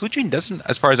thinking, and Food Chain doesn't,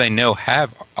 as far as I know,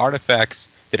 have artifacts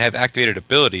that have activated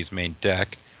abilities main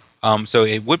deck. So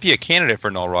it would be a candidate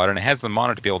for Null Rod, and it has the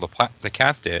mana to be able to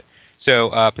cast it. So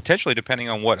potentially, depending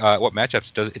on what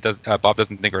matchups Bob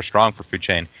doesn't think are strong for Food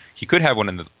Chain, he could have one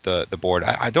in the board.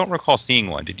 I don't recall seeing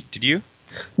one. Did you?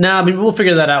 No, I mean we'll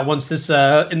figure that out once this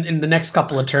in the next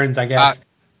couple of turns, I guess.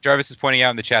 Jarvis is pointing out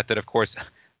in the chat that of course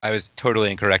I was totally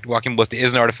incorrect. Walking Ballista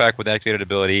is an artifact with activated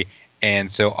ability,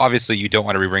 and so obviously you don't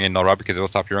want to rebring in Null Rod because it will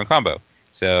stop your own combo.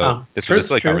 So this was a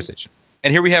silly conversation.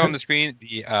 And here we have on the screen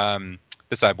the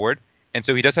sideboard. And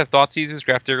so he does have Thoughtseizes,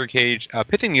 Grafdigger Cage,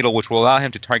 Pithing Needle, which will allow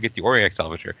him to target the Auric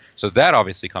Salvager. So that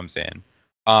obviously comes in.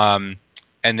 And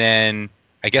then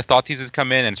I guess Thoughtseizes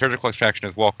come in and Surgical Extraction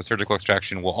as well, because Surgical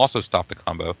Extraction will also stop the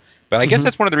combo. But I guess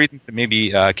that's one of the reasons that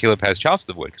maybe Caleb has Chalice of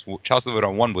the Void, because Chalice of the Void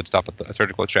on 1 would stop a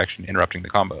Surgical Extraction, interrupting the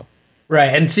combo.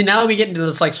 Right, and see now we get into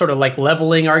this like sort of like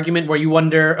leveling argument where you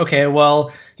wonder, okay,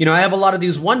 well, I have a lot of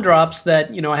these 1-drops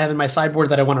that I have in my sideboard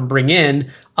that I want to bring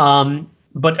in.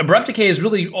 But Abrupt Decay is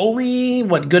really only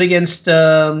good against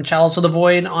Chalice of the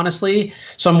Void, honestly.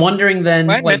 So I'm wondering then.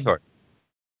 And Mentor.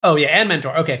 Oh yeah, and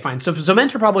Mentor. Okay, fine. So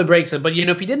Mentor probably breaks it, but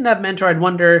if he didn't have Mentor, I'd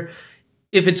wonder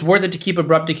if it's worth it to keep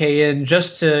Abrupt Decay in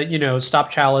just to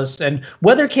stop Chalice, and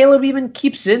whether Caleb even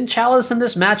keeps in Chalice in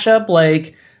this matchup.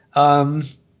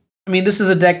 I mean, this is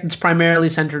a deck that's primarily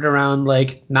centered around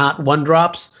not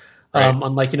 1-drops. Right.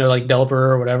 Unlike like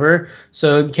Delver or whatever,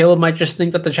 so Caleb might just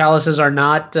think that the Chalices are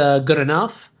not good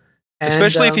enough. And,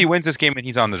 especially if he wins this game and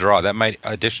he's on the draw, that might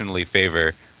additionally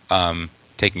favor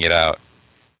taking it out.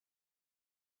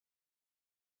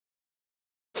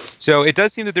 So it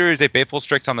does seem that there is a Baleful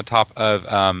Strix on the top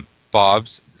of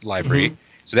Bob's library,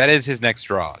 so that is his next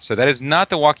draw. So that is not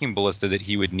the Walking Ballista that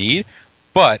he would need,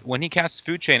 but when he casts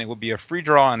Food Chain, it will be a free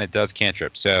draw and it does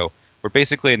cantrip. So we're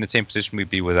basically in the same position we'd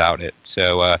be without it.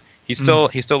 So he's still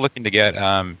looking to get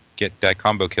that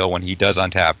combo kill when he does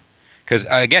untap, because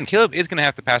again Caleb is going to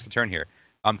have to pass the turn here.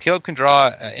 Caleb can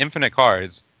draw infinite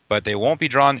cards, but they won't be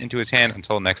drawn into his hand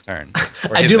until next turn.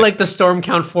 I do like the Storm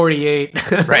Count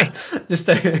 48. Right.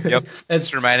 That's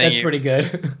pretty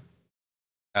good.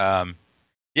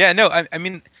 Yeah, no, I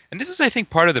mean, and this is I think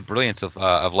part of the brilliance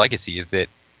of Legacy is that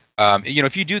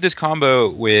if you do this combo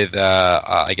with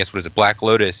I guess what is it, Black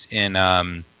Lotus in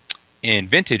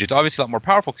Vintage, it's obviously a lot more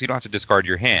powerful because you don't have to discard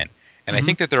your hand. And I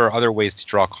think that there are other ways to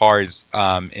draw cards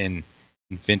in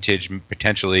Vintage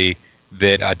potentially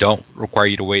that don't require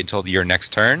you to wait until your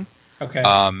next turn. Okay.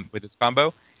 With this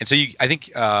combo, and so I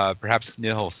think perhaps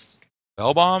Nihil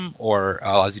Spellbomb or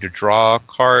allows you to draw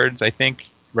cards. I think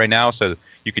right now, so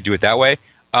you could do it that way.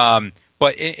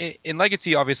 But in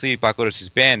Legacy, obviously Black Lotus is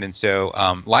banned, and so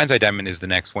Lion's Eye Diamond is the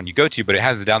next one you go to, but it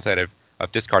has the downside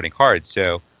of discarding cards.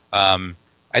 So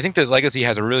I think that Legacy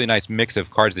has a really nice mix of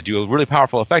cards that do really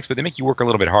powerful effects, but they make you work a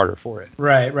little bit harder for it.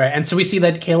 Right. And so we see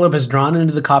that Caleb has drawn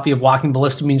into the copy of Walking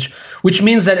Ballista, which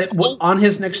means that on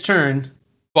his next turn,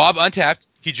 Bob untapped.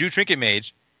 He drew Trinket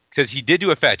Mage because he did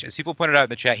do a fetch. As people pointed out in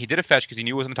the chat, he did a fetch because he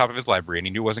knew it was on the top of his library and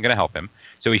he knew it wasn't going to help him.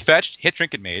 So he fetched, hit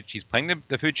Trinket Mage. He's playing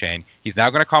the Food Chain. He's now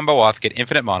going to combo off, get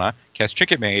infinite mana, cast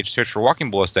Trinket Mage, search for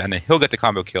Walking Ballista, and then he'll get the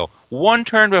combo kill. One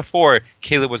turn before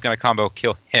Caleb was going to combo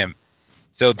kill him.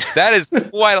 So that is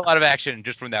quite a lot of action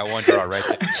just from that one draw right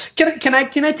there. Can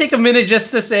I take a minute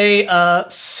just to say,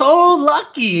 so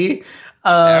lucky.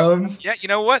 Yeah, you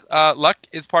know what? Luck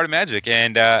is part of Magic,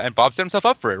 and Bob set himself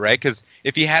up for it, right? Because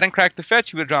if he hadn't cracked the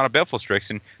fetch, he would have drawn a Baleful Strix,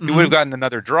 and he would have gotten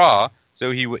another draw. So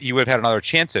he would have had another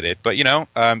chance at it. But he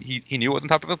knew it was on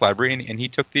top of his library, and he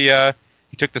took the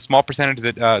small percentage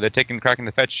that cracking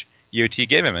the fetch EOT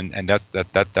gave him, and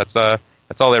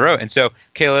that's all they wrote. And so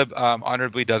Caleb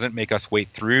honorably doesn't make us wait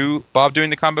through Bob doing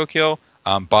the combo kill.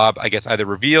 Bob, I guess, either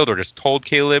revealed or just told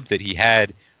Caleb that he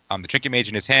had the Trinket Mage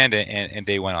in his hand, and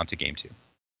they went on to game 2.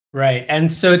 Right.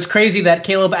 And so it's crazy that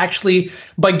Caleb actually,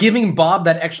 by giving Bob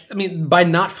by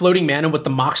not floating mana with the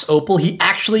Mox Opal, he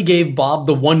actually gave Bob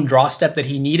the one draw step that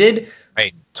he needed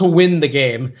to win the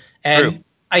game. And True.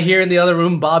 I hear in the other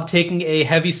room Bob taking a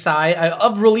heavy sigh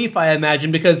of relief, I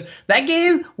imagine, because that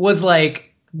game was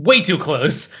way too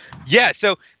close. Yeah,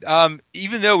 so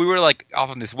even though we were off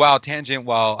on this wild tangent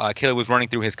while Caleb was running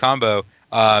through his combo,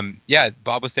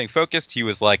 Bob was staying focused. He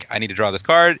was like, I need to draw this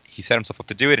card. He set himself up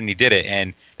to do it, and he did it.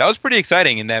 And that was pretty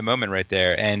exciting in that moment right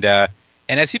there. And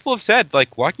as people have said,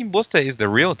 Walking Ballista is the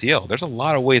real deal. There's a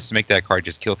lot of ways to make that card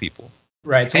just kill people.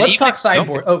 Right, so let's talk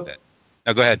sideboard.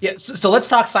 No, go ahead. Yeah, so let's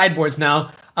talk sideboards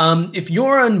now. If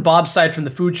you're on Bob's side from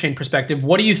the Food Chain perspective,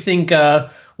 what do you think?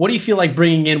 What do you feel like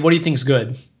bringing in? What do you think's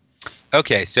good?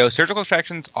 Okay, so Surgical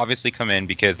Extractions obviously come in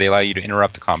because they allow you to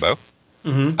interrupt the combo.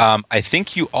 I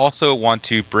think you also want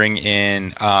to bring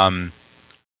in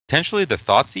potentially the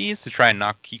Thoughtseize to try and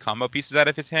knock key combo pieces out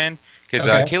of his hand.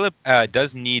 Because Caleb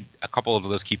does need a couple of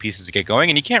those key pieces to get going,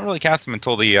 and he can't really cast them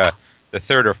until the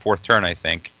third or fourth turn, I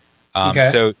think.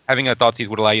 So having a Thoughtseize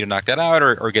would allow you to knock that out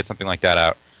or get something like that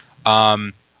out.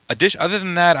 Other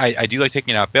than that, I do like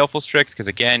taking out Baleful Strix because,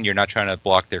 again, you're not trying to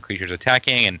block their creatures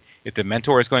attacking, and if the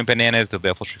Mentor is going bananas, the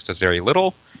Baleful Strix does very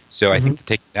little. So I think that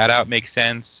taking that out makes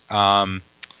sense. So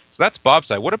that's Bob's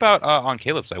side. What about on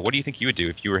Caleb's side? What do you think you would do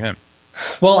if you were him?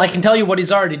 Well, I can tell you what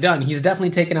he's already done. He's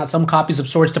definitely taken out some copies of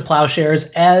Swords to Plowshares,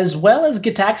 as well as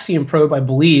Gitaxian Probe, I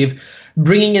believe,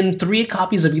 bringing in 3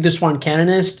 copies of Either Sworn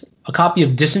Canonist, a copy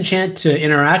of Disenchant to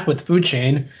interact with Food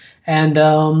Chain, and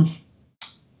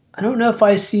I don't know if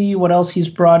I see what else he's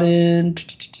brought in.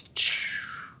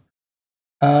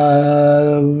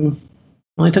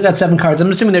 Only took out 7 cards. I'm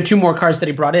assuming there are 2 more cards that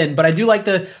he brought in, but I do like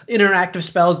the interactive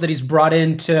spells that he's brought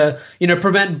in to,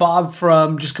 prevent Bob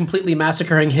from just completely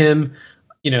massacring him,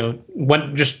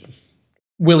 just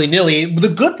willy-nilly. The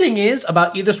good thing is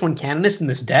about Either Sworn Canonist in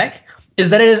this deck is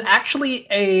that it is actually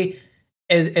an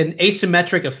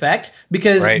asymmetric effect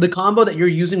because the combo that you're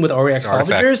using with Auric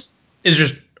Salvagers is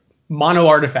just mono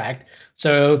artifact.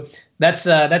 So that's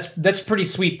pretty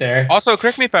sweet there. Also,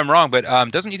 correct me if I'm wrong, but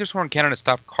doesn't Either Sworn Canonist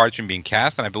stop cards from being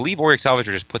cast? And I believe Auric Salvager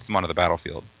just puts them onto the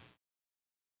battlefield.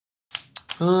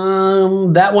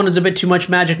 That one is a bit too much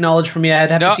magic knowledge for me. I'd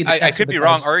have to see the text. I could be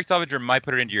wrong. Auric Salvager might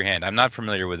put it into your hand. I'm not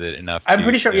familiar with it enough. I'm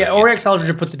pretty sure. Yeah, Auric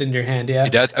Salvager puts it into your hand. Yeah,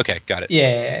 it does. Okay, got it.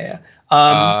 Yeah.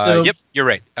 Yep, you're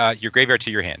right. Your graveyard to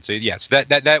your hand. So yeah, so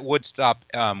that would stop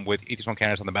with Either Sworn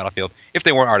Canonist on the battlefield if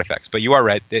they weren't artifacts. But you are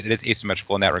right; it is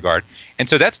asymmetrical in that regard. And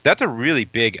so that's a really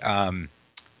big kind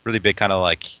of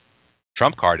like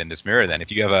trump card in this mirror. Then,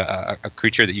 if you have a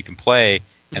creature that you can play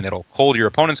and that'll hold your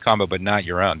opponent's combo but not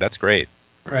your own, that's great.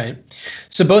 Right.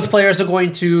 So both players are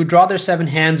going to draw their 7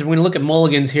 hands. We're going to look at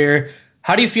mulligans here.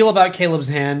 How do you feel about Caleb's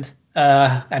hand?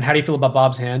 And how do you feel about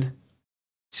Bob's hand?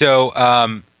 So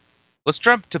let's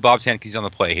jump to Bob's hand because he's on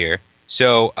the play here.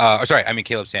 So,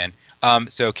 Caleb's hand.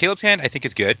 So Caleb's hand I think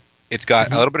is good. It's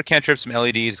got a little bit of cantrips, some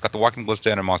LEDs. It's got the Walking Ballista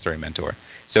and a Monster Mentor.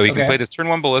 So he can play this turn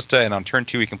 1 Ballista, and on turn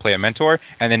 2 he can play a Mentor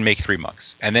and then make 3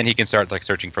 Mucks. And then he can start like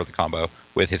searching for the combo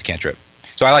with his cantrip.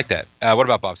 So I like that. What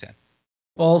about Bob's hand?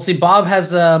 Well, see, Bob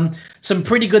has some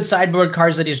pretty good sideboard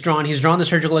cards that he's drawn. He's drawn the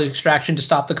Surgical Extraction to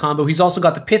stop the combo. He's also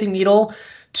got the Pithing Needle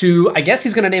to, I guess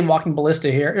he's going to name Walking Ballista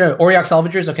here. Auric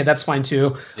Salvagers, okay, that's fine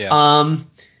too. Yeah.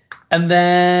 And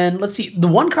then, let's see, the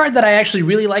one card that I actually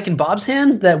really like in Bob's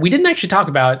hand that we didn't actually talk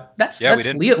about, that's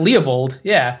Leovold.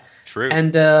 Yeah. True.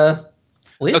 And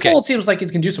Leovold seems like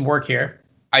it can do some work here.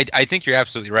 I think you're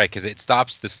absolutely right, because it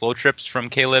stops the slow trips from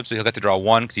Caleb, so he'll get to draw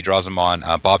 1 because he draws them on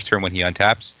Bob's turn when he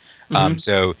untaps.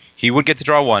 So he would get to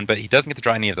draw 1, but he doesn't get to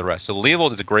draw any of the rest. So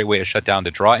Leovold is a great way to shut down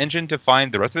the draw engine to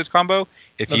find the rest of his combo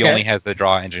if he only has the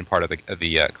draw engine part of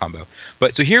the combo.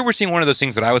 But so here we're seeing one of those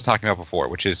things that I was talking about before,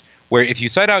 which is where if you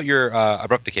side out your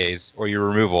Abrupt Decays or your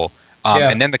removal,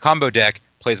 and then the combo deck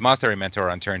plays Monster Mentor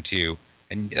on turn 2,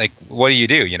 and like, what do you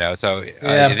do? So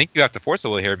I think you have to force a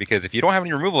will here, because if you don't have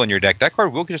any removal in your deck, that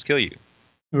card will just kill you.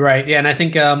 Right, yeah, and I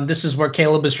think this is where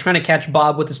Caleb is trying to catch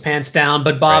Bob with his pants down,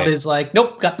 but Bob is like,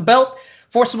 nope, got the belt,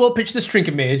 Force of Will, pitch this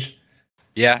Trinket Mage.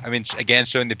 Yeah, I mean, again,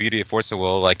 showing the beauty of Force of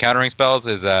Will. Like, countering spells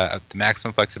is the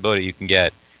maximum flexibility you can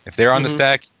get. If they're on the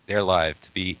stack, they're live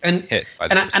to be hit by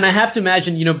the and I have to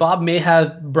imagine, Bob may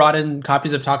have brought in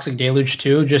copies of Toxic Deluge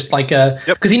too, just like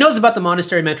because he knows about the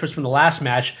Monastery Mentors from the last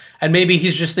match, and maybe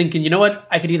he's just thinking, you know what,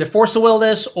 I could either Force of Will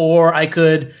this, or I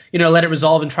could, let it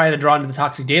resolve and try to draw into the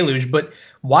Toxic Deluge. But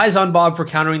wise on Bob for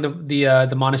countering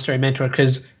the Monastery Mentor,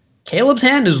 because Caleb's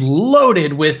hand is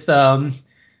loaded with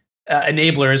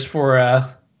enablers for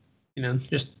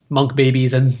just monk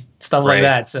babies and stuff like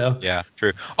that. So yeah,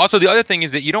 true. Also, the other thing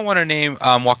is that you don't want to name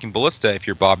Walking Ballista if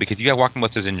you're Bob, because you have Walking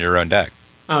Ballistas in your own deck.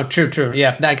 Oh, true.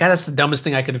 Yeah, that's the dumbest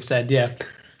thing I could have said. Yeah.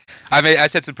 I mean, I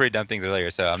said some pretty dumb things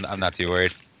earlier, so I'm not too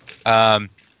worried.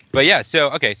 But yeah, so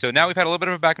now we've had a little bit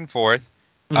of a back and forth.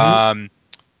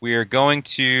 We are going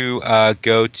to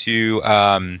go to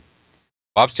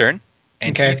Bob's turn,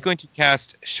 and he's going to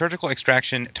cast Surgical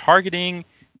Extraction targeting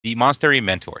the Monastery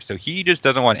Mentor. So he just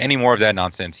doesn't want any more of that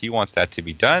nonsense. He wants that to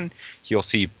be done. He'll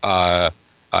see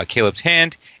Caleb's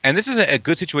hand. And this is a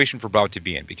good situation for Bob to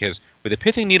be in, because with a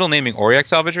Pithing Needle naming Auric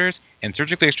Salvagers and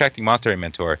Surgically Extracting Monastery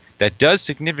Mentor, that does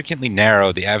significantly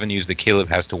narrow the avenues that Caleb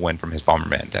has to win from his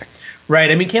Bomberman deck. Right.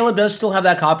 I mean, Caleb does still have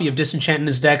that copy of Disenchant in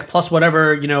his deck, plus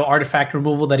whatever, artifact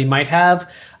removal that he might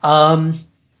have.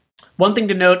 One thing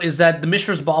to note is that the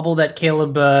Mishra's Bauble that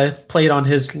Caleb played on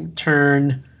his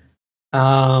turn...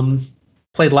 revealed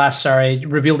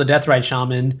a Deathrite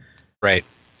Shaman. Right.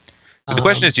 But the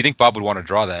question is, do you think Bob would want to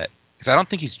draw that? Because I don't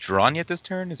think he's drawn yet this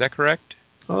turn. Is that correct?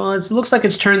 Well, it looks like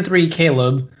it's turn 3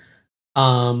 Caleb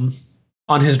on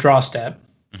his draw step.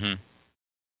 Mm-hmm.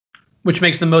 Which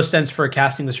makes the most sense for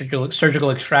casting the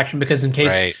surgical extraction, because in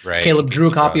case Caleb drew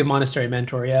a copy of Monastery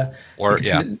Mentor, or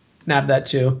nab that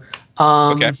too.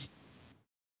 Okay.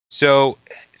 So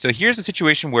here's the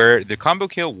situation where the combo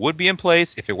kill would be in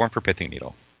place if it weren't for Pithing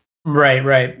Needle.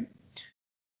 Right.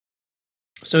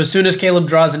 So as soon as Caleb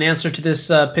draws an answer to this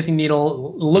Pithing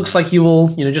Needle, looks like he will,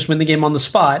 just win the game on the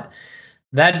spot.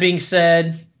 That being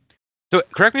said, so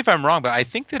correct me if I'm wrong, but I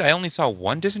think that I only saw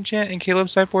one disenchant in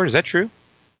Caleb's sideboard. Is that true?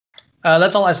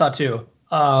 That's all I saw too.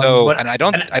 And I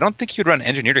don't think he would run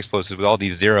engineered explosives with all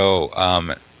these 0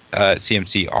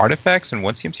 CMC artifacts and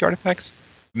 1 CMC artifacts.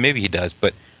 Maybe he does,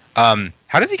 but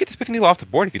how does he get this Pithing Needle off the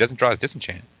board if he doesn't draw his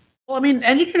disenchant? Well, I mean,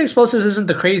 engineered explosives isn't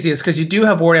the craziest because you do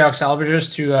have Warrior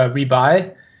Salvagers to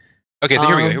rebuy. Okay, so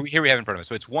here we go. Here we have in front of us.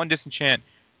 So it's 1 disenchant,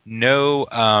 no.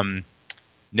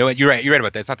 No, you're right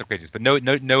about that. It's not the craziest, but no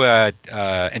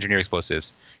engineered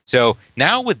explosives. So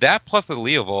now with that plus the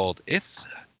Leovold,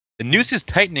 the noose is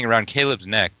tightening around Caleb's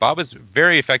neck. Bob has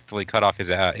very effectively cut off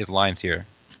his lines here.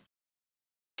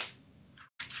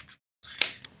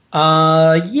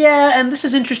 Yeah, and this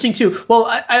is interesting too. Well,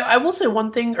 I will say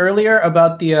one thing earlier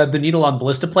about the Needle on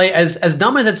Ballista play. As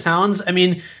dumb as it sounds, I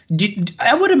mean,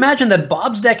 I would imagine that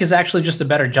Bob's deck is actually just a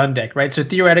better Jund deck, right? So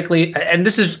theoretically, and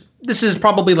this is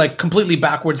probably like completely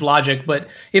backwards logic, but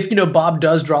if Bob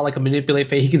does draw like a Manipulate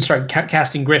Fate, he can start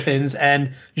casting Griffins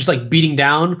and just like beating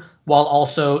down while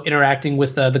also interacting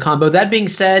with the combo. That being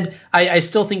said, I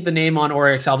still think the name on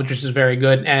Auric Salvagers is very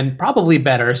good and probably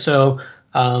better. So.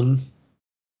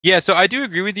 Yeah, so I do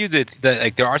agree with you that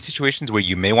like there are situations where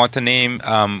you may want to name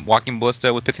Walking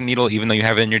Ballista with Pithing Needle, even though you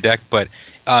have it in your deck. But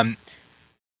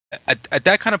at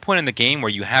that kind of point in the game where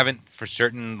you haven't for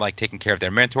certain like taken care of their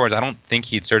mentors, I don't think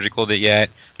he'd surgicaled it yet.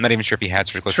 I'm not even sure if he had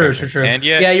surgical True. yet.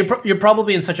 Yeah, you're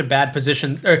probably in such a bad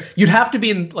position, or you'd have to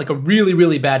be in like a really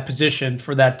really bad position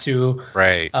for that to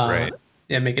right.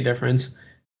 Yeah, make a difference.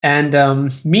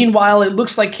 And meanwhile, it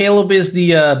looks like Caleb is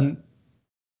the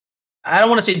I don't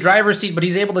want to say driver's seat, but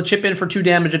he's able to chip in for 2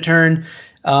 damage a turn,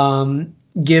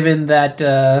 given that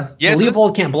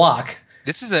Leovold can't block.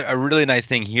 This is a really nice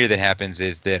thing here that happens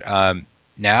is that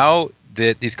now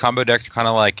that these combo decks are kind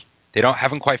of like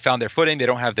haven't quite found their footing. They're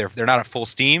not at full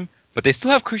steam, but they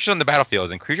still have creatures on the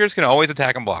battlefields, and creatures can always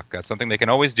attack and block. That's something they can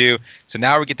always do. So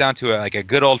now we get down to a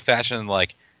good old fashioned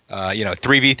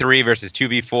 3v3 versus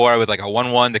 2v4 with like a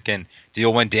 1/1 that can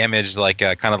deal 1 damage, like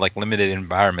kind of like limited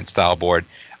environment style board.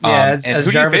 Yeah, as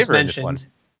Jarvis mentioned,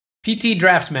 PT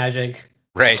draft magic.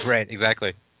 Right,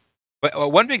 exactly.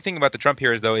 But one big thing about the Trump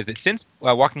here is that since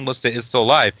Walking Ballista is still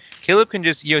alive, Caleb can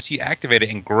just EOT activate it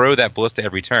and grow that Ballista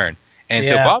every turn. And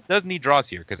so Bob does need draws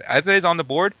here, because as it is on the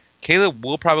board, Caleb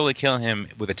will probably kill him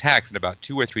with attacks in about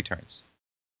 2 or 3 turns.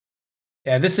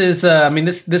 Yeah, this is,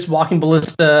 this Walking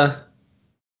Ballista...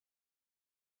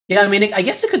 Yeah, I mean, I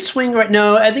guess it could swing right...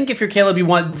 No, I think if you're Caleb, you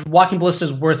want... Walking Ballista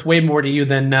is worth way more to you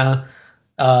than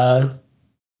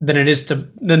it is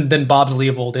than Bob's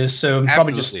Leovold is. So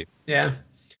probably just... Yeah.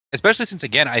 Especially since,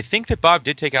 again, I think that Bob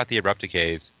did take out the Abrupt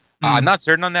Decays. I'm not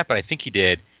certain on that, but I think he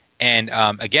did. And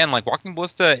again, like Walking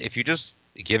Ballista, if you just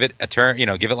give it a turn,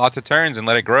 give it lots of turns and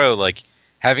let it grow, like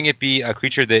having it be a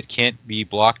creature that can't be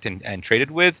blocked and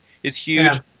traded with is huge.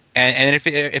 Yeah. And if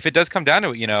it does come down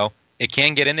to it, it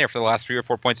can get in there for the last 3 or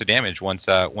 4 points of damage once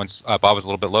Bob is a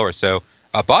little bit lower. So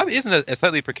Bob is in a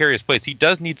slightly precarious place. He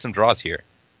does need some draws here.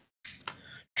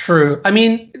 True. I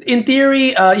mean, in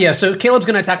theory, so Caleb's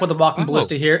going to attack with the Walking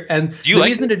Ballista here. And he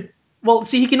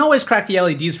can always crack the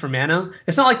LEDs for mana.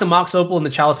 It's not like the Mox Opal and the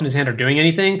Chalice in his hand are doing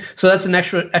anything. So that's an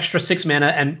extra 6 mana,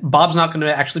 and Bob's not going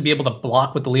to actually be able to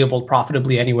block with the Leovold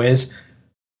profitably anyways.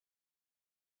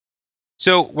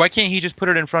 So why can't he just put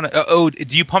it in front of...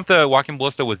 do you pump the Walking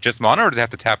Ballista with just mana, or does it have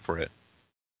to tap for it?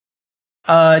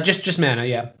 Just mana,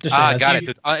 yeah. Just mana. Got it.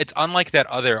 So it's unlike that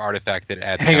other artifact that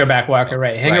adds... Hangerback Walker,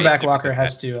 right. Hangerback Walker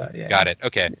has to... Got it.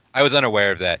 Okay. I was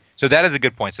unaware of that. So that is a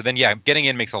good point. So then, getting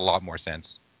in makes a lot more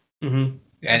sense. Mm-hmm.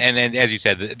 Yeah. And then, as you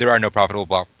said, there are no profitable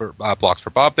blocks for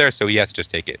Bob there, so he has to just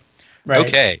take it. Right.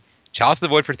 Okay. Chalice of the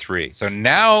Void for 3. So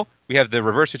now we have the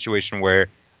reverse situation where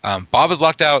Bob has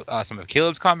locked out some of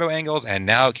Caleb's combo angles, and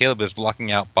now Caleb is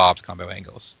blocking out Bob's combo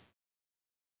angles.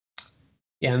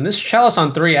 Yeah, and this Chalice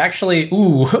on 3 actually...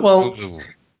 Ooh.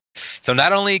 So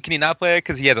not only can he not play it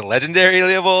because he has a legendary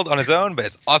Leovold on his own, but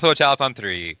it's also a Chalice on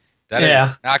 3. That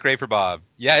is not great for Bob.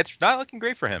 Yeah, it's not looking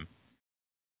great for him.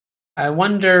 I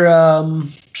wonder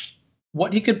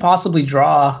what he could possibly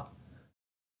draw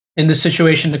in this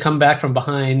situation to come back from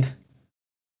behind.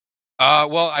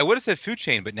 Well, I would have said Food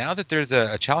Chain, but now that there's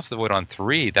a Chalice of the Void on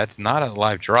 3, that's not a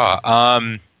live draw.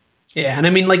 Yeah, and I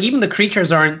mean, like even the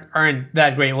creatures aren't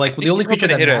that great. Like the only creature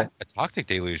that hit a Toxic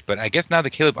Deluge, but I guess now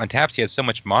that Caleb untaps, he has so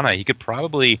much mana, he could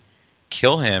probably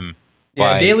kill him.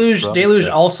 Yeah, Deluge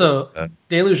also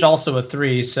a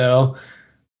 3, so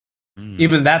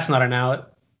even that's not an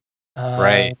out.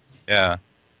 Right. Yeah.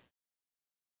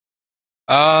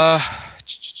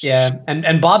 Yeah,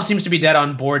 and Bob seems to be dead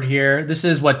on board here. This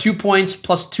is what 2 points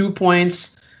plus 2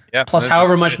 points, plus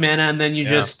however much mana, and then you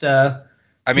just.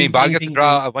 I mean, Bob gets to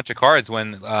draw a bunch of cards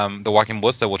when the Walking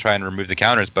Ballista will try and remove the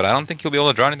counters, but I don't think he'll be able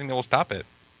to draw anything that will stop it.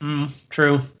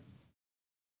 True.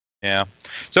 Yeah.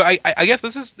 So I guess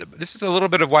this is a little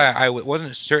bit of why I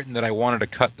wasn't certain that I wanted to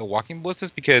cut the Walking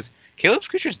Ballistas, because Caleb's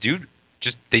creatures do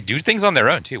things on their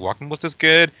own too. Walking Ballista's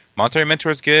good. Monetary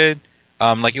Mentor's good.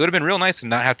 Like it would have been real nice to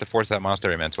not have to force that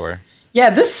Monetary Mentor. Yeah,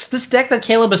 this deck that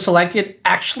Caleb has selected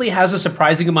actually has a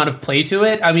surprising amount of play to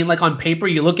it. I mean, like on paper,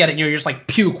 you look at it and you're just like,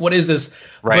 puke, what is this?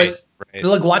 Right. But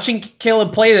like watching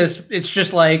Caleb play this, it's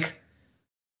just like,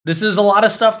 this is a lot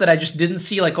of stuff that I just didn't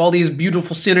see, like all these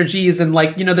beautiful synergies and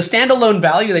like, the standalone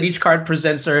value that each card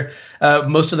presents, or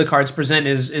most of the cards present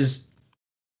is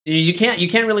you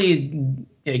can't really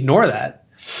ignore that.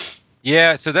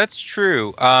 Yeah, so that's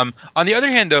true. On the other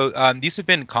hand, though, these have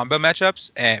been combo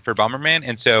matchups for Bomberman,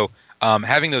 and so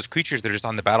having those creatures that are just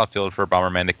on the battlefield for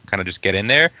Bomberman that can kind of just get in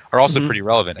there are also pretty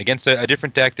relevant against a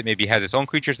different deck that maybe has its own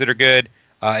creatures that are good,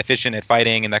 efficient at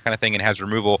fighting and that kind of thing, and has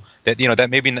removal. That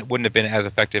maybe wouldn't have been as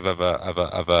effective of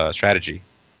a strategy.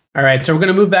 All right, so we're going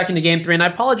to move back into Game 3, and I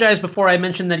apologize before I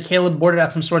mentioned that Caleb boarded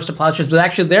out some Swords to Plowshares, but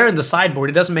actually they're in the sideboard.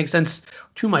 It doesn't make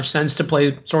too much sense to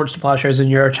play Swords to Plowshares in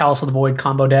your Chalice of the Void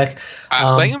combo deck.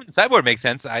 Playing them in the sideboard makes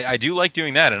sense. I do like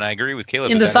doing that, and I agree with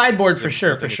Caleb. In the sideboard, for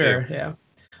sure, yeah.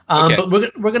 Okay. But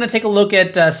we're going to take a look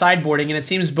at sideboarding, and it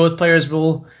seems both players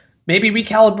will maybe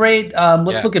recalibrate.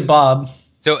 Let's look at Bob.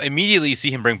 So immediately you see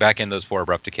him bring back in those 4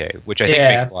 Abrupt Decay, which I think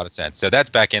makes a lot of sense. So that's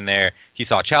back in there. He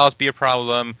saw Chalice be a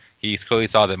problem. He clearly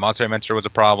saw that Monster Mentor was a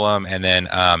problem, and then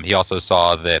he also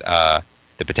saw that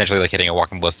potentially like hitting a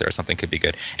Walking Ballista or something could be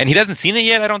good. And he hasn't seen it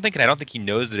yet, I don't think, and I don't think he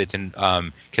knows that it's in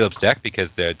Caleb's deck because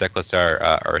the deck lists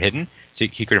are hidden,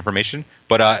 secret information.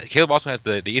 But Caleb also has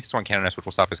the Aethysworn Canoness, which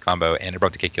will stop his combo, and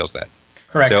Abrupt Decay kills that.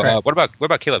 Correct. So what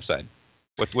about Caleb's side?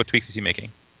 What tweaks is he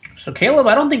making? So Caleb,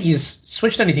 I don't think he's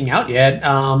switched anything out yet.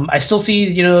 I still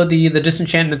see, the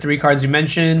Disenchantment 3 cards you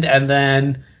mentioned, and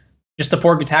then just the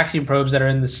 4 Gutaxian Probes that are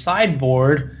in the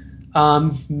sideboard.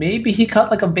 Maybe he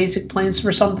cut like a basic Plains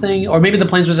for something, or maybe the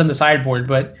Plains was in the sideboard,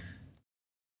 but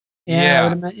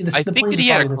I think that he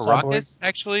had a Karakas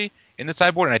actually in the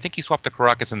sideboard, and I think he swapped the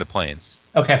Karakas in the Plains.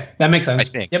 Okay, that makes sense. I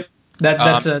think. Yep,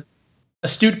 that's a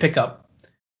astute pickup.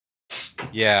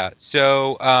 Yeah,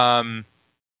 so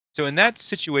in that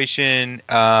situation,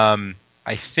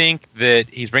 I think that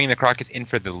he's bringing the Karakas in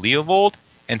for the Leovold,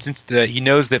 and since he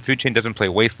knows that Food Chain doesn't play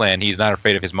Wasteland, he's not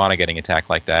afraid of his mana getting attacked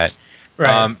like that.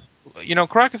 Right.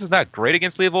 Karakas is not great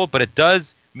against Leovold, but it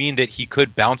does mean that he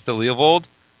could bounce the Leovold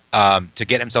to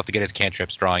get himself to get his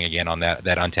cantrips drawing again on that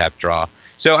untapped draw.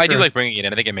 So I do like bringing it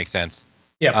in. I think it makes sense.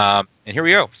 Yeah. And here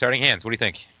we go, starting hands. What do you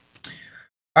think?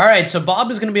 All right, so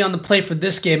Bob is going to be on the play for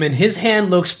this game, and his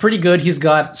hand looks pretty good. He's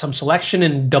got some selection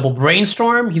and double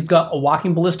Brainstorm. He's got a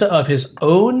Walking Ballista of his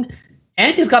own,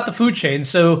 and he's got the Food Chain.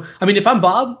 So, I mean, if I'm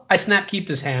Bob, I snap keep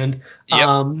this hand. Yep.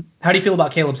 How do you feel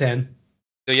about Caleb's hand?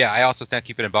 So yeah, I also snap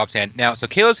keep it in Bob's hand. Now, so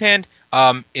Caleb's hand,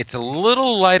 it's a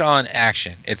little light on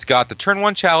action. It's got the turn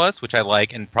 1 Chalice, which I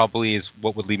like, and probably is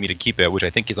what would lead me to keep it, which I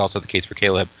think is also the case for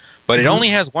Caleb. But it only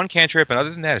has 1 cantrip, and other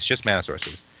than that, it's just mana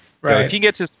sources. Right. So if he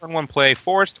gets his turn 1 play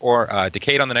forced or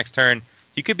decayed on the next turn,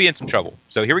 he could be in some trouble.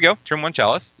 So here we go, turn 1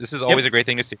 Chalice. This is always a great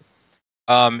thing to see.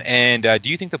 And do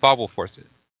you think that Bob will force it?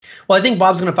 Well, I think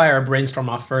Bob's going to fire a Brainstorm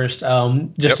off first,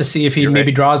 just to see if he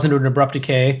maybe draws into an Abrupt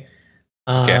Decay.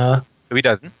 Okay. So he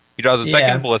doesn't. He draws a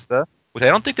second Ballista, which I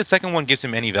don't think the second one gives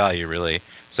him any value, really.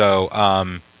 So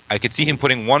I could see him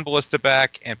putting 1 Ballista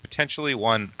back and potentially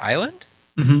 1 Island.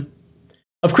 Mm-hmm.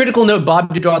 Of critical note,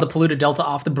 Bob did draw the Polluted Delta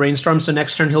off the Brainstorm, so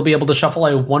next turn he'll be able to shuffle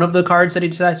out one of the cards that he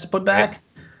decides to put back. Right.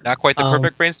 Not quite the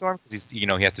perfect Brainstorm, because he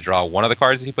has to draw one of the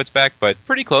cards that he puts back, but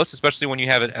pretty close, especially when you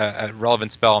have a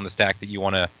relevant spell on the stack that you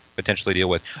want to potentially deal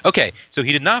with. Okay, so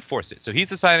he did not force it. So he's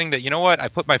deciding that, you know what, I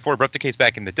put my 4 Abrupt Decays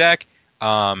back in the deck.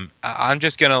 I'm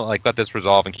just going to let this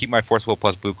resolve and keep my Force Will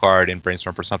plus blue card and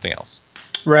Brainstorm for something else.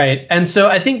 Right. And so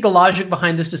I think the logic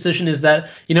behind this decision is that,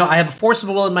 I have a Force of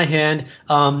Will in my hand.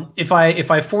 If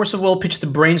I Force of Will pitch the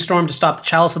Brainstorm to stop the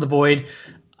Chalice of the Void,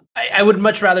 I would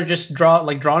much rather just draw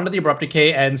into the Abrupt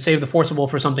Decay and save the Force of Will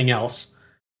for something else.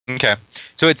 Okay,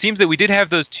 so it seems that we did have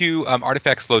those two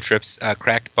artifact slow trips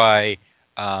cracked by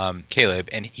Caleb,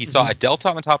 and he saw a Delta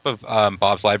on the top of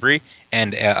Bob's library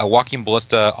and a Walking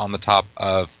Ballista on the top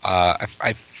of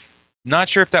I'm not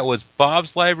sure if that was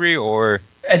Bob's library or...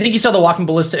 I think he saw the Walking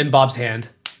Ballista in Bob's hand.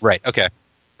 Right, okay.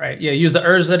 Right, yeah, use the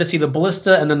Urza to see the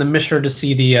Ballista and then the Mishra to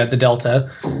see the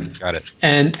Delta. Got it.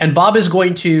 And Bob is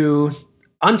going to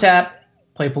untap,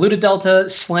 play Polluted Delta,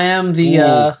 slam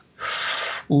the...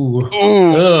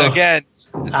 Again.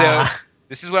 So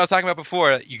this is what I was talking about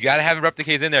before. You got to have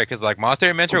replicas in there because like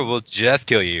Monster Mentor will just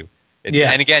kill you. And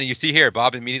again, you see here,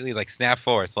 Bob immediately like snap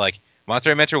force. Like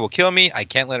Monster Mentor will kill me. I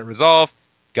can't let it resolve.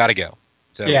 Got to go.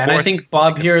 So yeah, and I think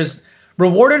Bob here is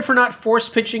rewarded for not force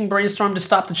pitching Brainstorm to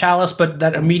stop the Chalice, but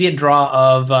that immediate draw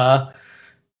of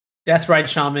Deathrite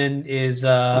Shaman is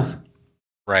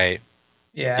right.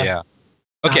 Yeah.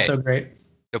 Okay. Not so great.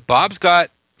 So Bob's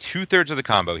got 2/3 of the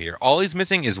combo here. All he's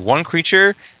missing is one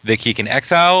creature that he can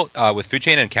exile with Food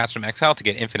Chain and cast from exile to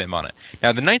get infinite mana.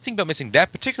 Now, the nice thing about missing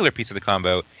that particular piece of the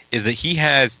combo is that he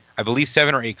has, I believe,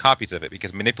 7 or 8 copies of it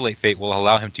because Manipulate Fate will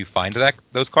allow him to find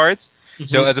those cards.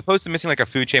 So as opposed to missing like a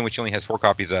Food Chain, which he only has 4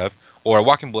 copies of, or a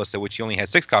Walking Ballista, which he only has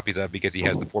 6 copies of because he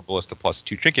has the 4 Ballista plus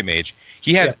 2 Trinket Mage,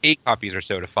 he has 8 copies or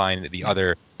so to find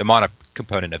the mana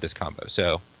component of this combo.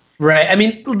 So. Right. I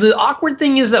mean, the awkward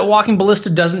thing is that Walking Ballista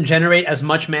doesn't generate as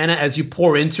much mana as you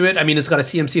pour into it. I mean, it's got a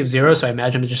CMC of 0, so I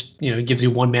imagine it just, it gives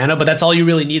you 1 mana, but that's all you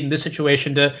really need in this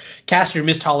situation to cast your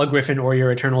Mist Hollow Griffin or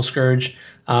your Eternal Scourge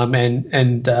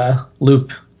and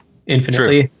loop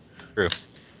infinitely. True.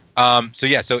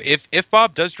 So if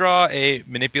Bob does draw a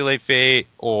Manipulate Fate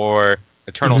or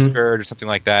Eternal Scourge or something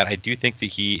like that, I do think that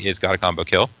he is got a combo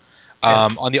kill.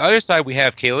 On the other side, we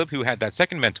have Caleb, who had that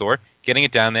second mentor, getting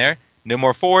it down there. No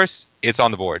more force. It's on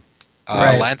the board.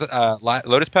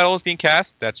 Lotus Petal is being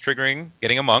cast. That's triggering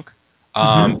getting a monk.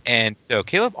 And so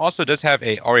Caleb also does have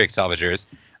a Auric Salvagers.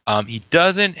 He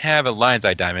doesn't have a Lion's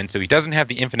Eye Diamond, so he doesn't have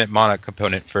the infinite mana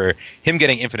component for him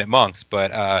getting infinite monks.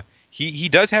 But he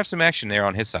does have some action there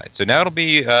on his side. So now it'll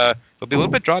be a little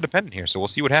bit draw dependent here. So we'll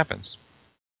see what happens.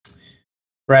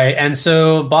 Right. And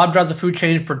so Bob draws a Food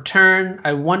Chain for turn.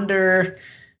 I wonder.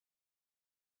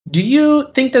 Do you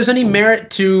think there's any merit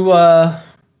to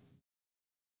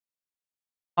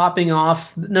popping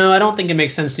off? No, I don't think it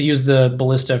makes sense to use the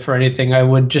Ballista for anything. I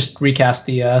would just recast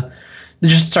cast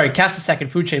the second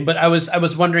Food Chain. But I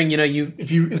was wondering,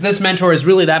 if this mentor is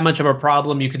really that much of a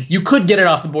problem, you could get it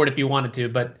off the board if you wanted to,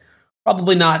 but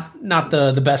probably not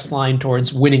the best line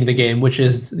towards winning the game, which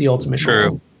is the ultimate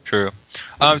goal. True.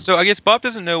 So I guess Bob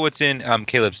doesn't know what's in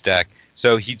Caleb's deck.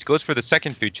 So he goes for the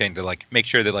second Food Chain to like make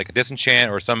sure that like a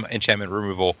disenchant or some enchantment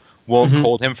removal won't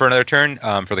hold him for another turn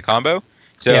for the combo.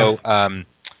 So and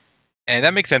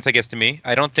that makes sense, I guess, to me.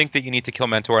 I don't think that you need to kill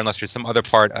Mentor unless there's some other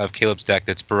part of Caleb's deck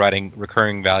that's providing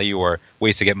recurring value or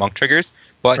ways to get monk triggers.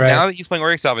 But now that he's playing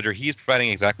Auric Salvager, he's providing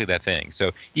exactly that thing.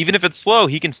 So even if it's slow,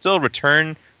 he can still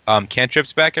return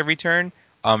cantrips back every turn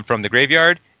from the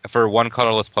graveyard for 1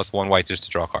 colorless plus 1 white just to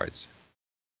draw cards.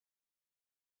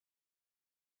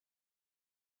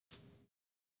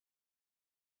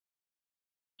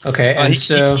 Okay, and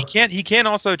he can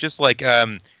also just like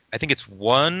I think it's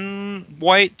 1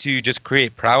 white to just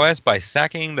create prowess by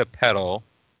sacking the petal.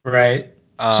 Right.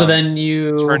 So then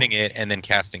you turning it and then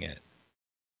casting it.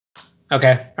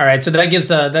 Okay. All right. So that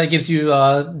gives you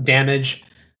damage.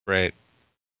 Right.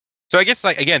 So I guess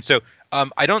like again, so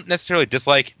I don't necessarily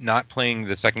dislike not playing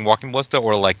the second Walking Ballista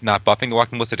or like not buffing the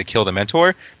Walking Ballista to kill the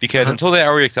Mentor because until the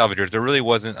Auric Salvagers, there really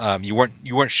wasn't you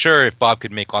weren't sure if Bob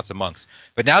could make lots of monks.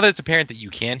 But now that it's apparent that he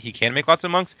can make lots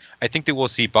of monks, I think that we'll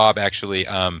see Bob actually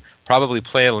probably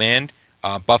play a land,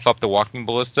 buff up the Walking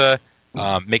Ballista,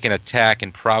 make an attack,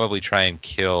 and probably try and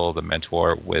kill the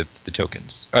Mentor with the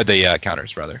tokens or the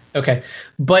counters rather. Okay,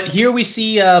 but here we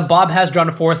see Bob has drawn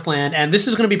a 4th land, and this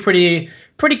is going to be pretty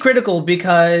critical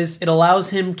because it allows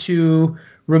him to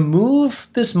remove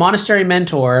this Monastery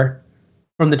Mentor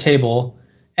from the table.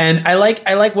 And I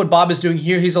like what Bob is doing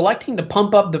here. He's electing to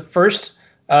pump up the first,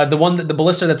 the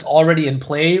Ballista that's already in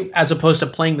play, as opposed to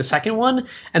playing the second one.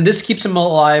 And this keeps him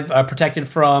alive, protected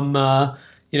from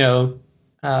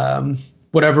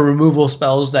whatever removal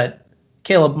spells that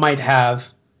Caleb might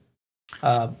have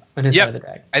on his side of the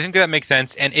deck. I think that makes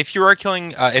sense. And if you are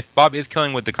killing, if Bob is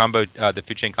killing with the combo, the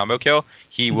Food Chain combo kill,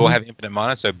 he will have infinite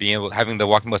mana. So having the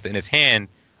Walking Ballista in his hand,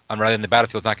 rather than the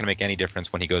battlefield, is not going to make any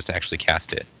difference when he goes to actually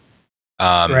cast it.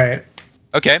 Right.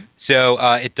 Okay. So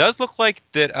it does look like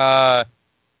that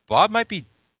Bob might be.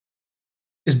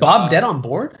 Is Bob dead on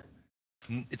board?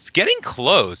 It's getting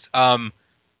close. So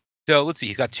let's see.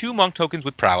 He's got 2 monk tokens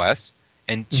with prowess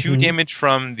and 2 damage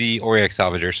from the Auric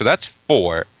Salvager. So that's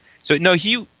 4. So no,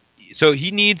 he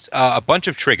needs a bunch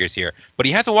of triggers here, but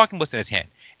he has a Walking Ballista in his hand,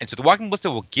 and so the Walking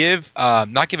Ballista will give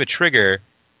not give a trigger,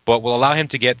 but will allow him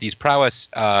to get these prowess.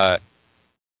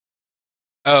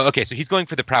 Oh, okay. So he's going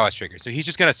for the prowess trigger. So he's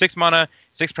just gonna 6 mana,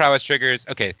 6 prowess triggers.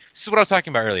 Okay, this is what I was talking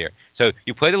about earlier. So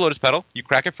you play the Lotus Petal, you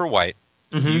crack it for white,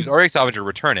 you use Auric Salvager,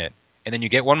 return it, and then you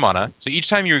get 1 mana. So each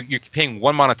time you're paying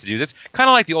 1 mana to do this, kind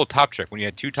of like the old top trick when you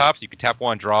had 2 tops, you could tap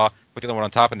 1, draw, put the other one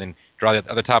on top, and then draw the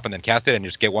other top, and then cast it, and you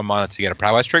just get 1 mana to get a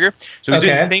prowess trigger. So he's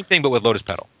doing the same thing but with Lotus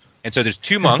Petal. And so there's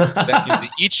 2 monks. That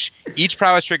each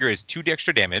prowess trigger is 2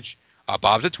 extra damage.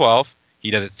 Bob's at 12. He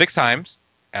does it 6 times.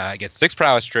 Gets 6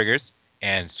 prowess triggers.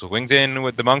 And swings in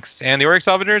with the monks and the Auric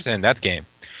Salvagers, and that's game.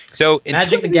 So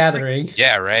Magic the Gathering.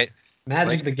 Yeah, right.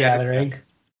 Magic the Gathering.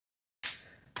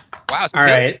 Wow. So All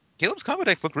right. Caleb's combo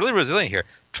decks look really resilient here.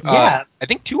 Yeah. I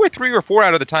think 2 or 3 or 4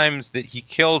 out of the times that he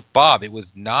killed Bob, it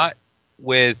was not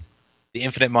with the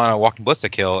infinite mana Walking Ballista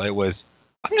kill. It was,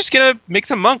 I'm just gonna make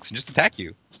some monks and just attack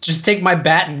you. Just take my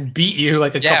bat and beat you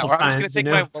like a couple times. Yeah, I'm just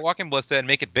gonna take my Walking Ballista and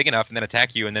make it big enough, and then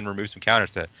attack you, and then remove some counters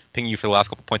to ping you for the last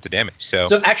couple points of damage. So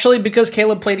actually, because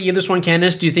Caleb played either Sworn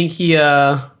Candace, do you think he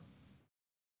ran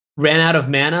out of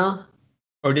mana,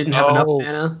 or didn't have enough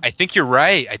mana? I think you're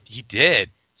right. He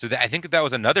did. So I think that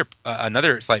was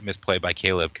another slight misplay by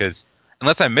Caleb, because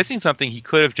unless I'm missing something, he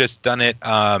could have just done it.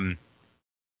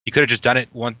 He could have just done it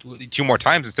 2 more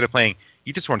times instead of playing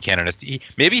Aegis Sworn Canonist.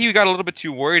 Maybe he got a little bit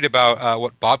too worried about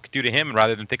what Bob could do to him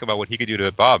rather than think about what he could do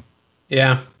to Bob.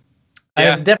 Yeah.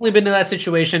 I've definitely been in that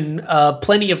situation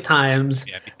plenty of times.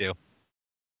 Yeah, me too.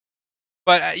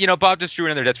 But, Bob just drew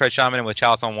another Deathstrike Shaman, and with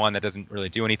Chalice on 1, that doesn't really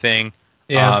do anything.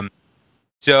 Yeah. Yep.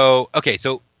 So,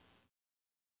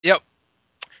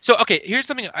 okay, here's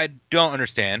something I don't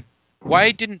understand.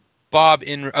 Why didn't Bob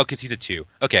because he's a 2.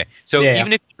 Okay, so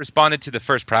even if he responded to the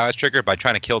first prowess trigger by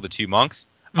trying to kill the 2 monks,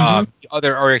 the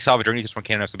other Auric Salvager or Aegis Sworn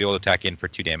Canonist will be able to attack in for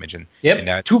 2 damage. And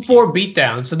 2/4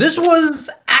 beatdown. So this was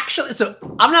actually. So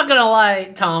I'm not gonna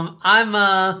lie, Tom. I'm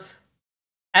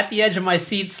at the edge of my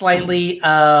seat slightly.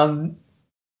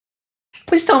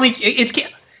 Please tell me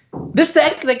this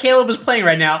deck that Caleb is playing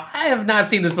right now. I have not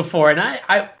seen this before, and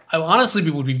I honestly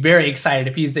would be very excited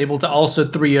if he's able to also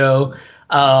 3-0.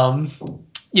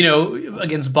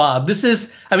 Against Bob. This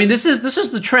is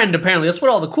the trend, apparently. That's what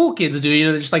all the cool kids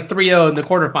do. They're just like 3-0 in the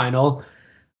quarterfinal.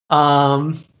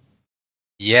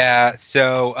 Yeah,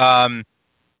 so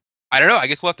I don't know. I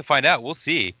guess we'll have to find out. We'll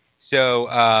see. So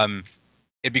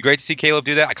it'd be great to see Caleb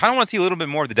do that. I kind of want to see a little bit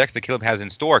more of the decks that Caleb has in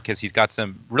store, because he's got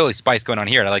some really spice going on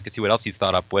here, and I'd like to see what else he's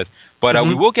thought up with. But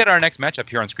we will get our next matchup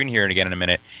here on screen here again in a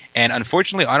minute. And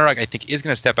unfortunately, Anurag, I think, is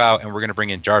going to step out, and we're going to bring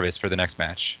in Jarvis for the next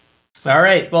match. All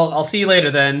right. Well, I'll see you later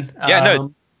then. Yeah,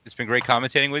 no, it's been great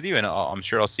commentating with you, and I'm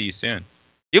sure I'll see you soon.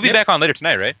 You'll be back on later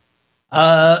tonight, right?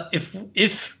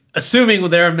 If assuming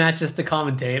there are matches to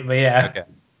commentate, but yeah. Okay.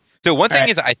 So one thing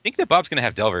is, I think that Bob's gonna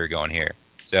have Delver going here.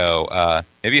 So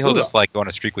maybe he'll just go on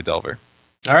a streak with Delver.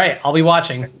 All right, I'll be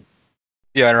watching.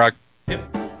 Yeah, Anurag.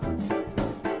 Yep.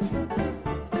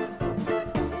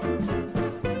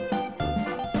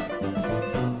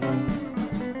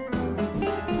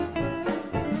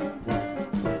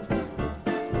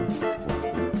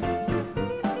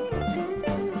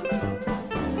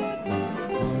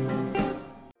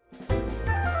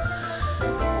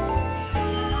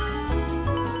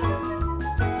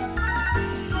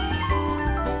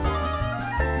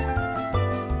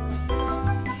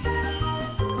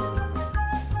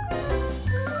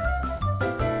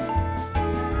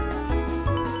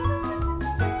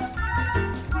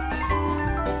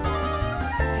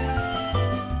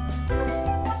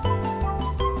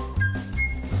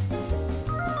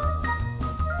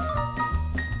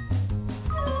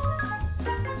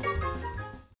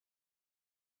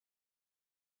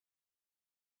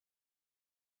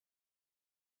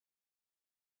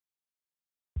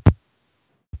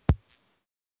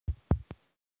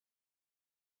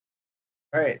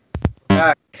 All right,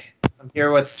 back. I'm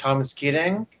here with Thomas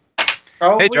Keating.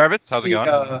 Probably hey, Jarvis. How's it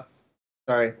going?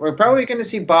 We're probably going to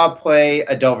see Bob play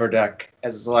a Delver deck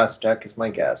as his last deck, is my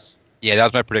guess. Yeah, that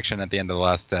was my prediction at the end of the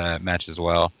last match as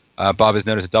well. Bob is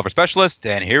known as a Delver specialist,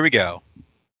 and here we go.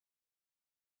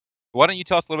 Why don't you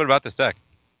tell us a little bit about this deck?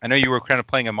 I know you were kind of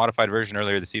playing a modified version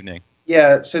earlier this evening.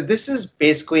 Yeah, so this is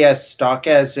basically as stock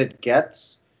as it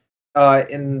gets.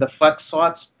 In the flex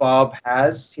slots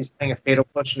he's playing a Fatal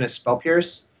Push and a Spell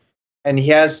Pierce. And he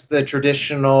has the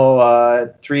traditional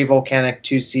 3 Volcanic,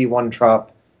 2C, 1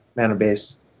 Trop mana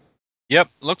base. Yep,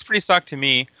 looks pretty stock to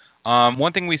me.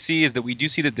 One thing we see is that we do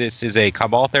see that this is a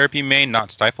Cabal Therapy main,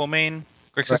 not Stifle main,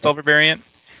 Grixis Delver variant.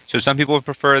 So some people would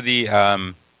prefer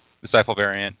the Stifle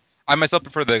variant. I myself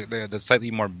prefer the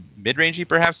slightly more mid-rangey,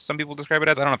 perhaps some people describe it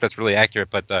as. I don't know if that's really accurate,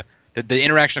 but the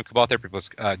interaction of Cabal Therapy plus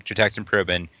Jataxin Probe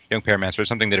and Young Paramancer is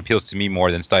something that appeals to me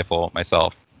more than Stifle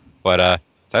myself. But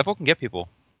Stifle can get people.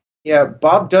 Yeah,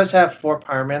 Bob does have 4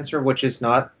 Pyromancer, which is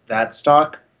not that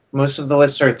stock. Most of the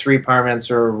lists are 3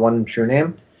 Pyromancer, 1 True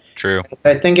Name. True.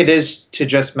 I think it is to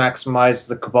just maximize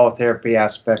the Cabal Therapy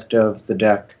aspect of the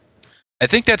deck. I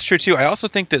think that's true too. I also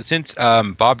think that since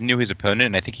Bob knew his opponent,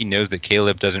 and I think he knows that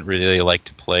Caleb doesn't really like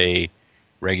to play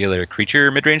regular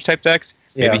creature mid-range type decks,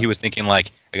 maybe he was thinking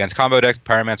like against combo decks,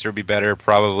 Pyromancer would be better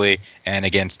probably, and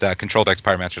against control decks,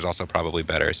 Pyromancer is also probably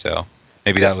better. So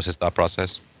maybe that was his thought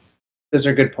process. Those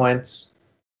are good points.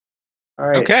 All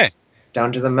right. Okay.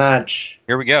 Down to the match.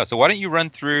 Here we go. So why don't you run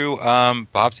through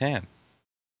Bob's hand?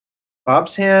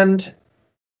 Bob's hand,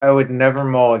 I would never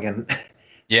mulligan.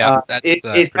 Yeah,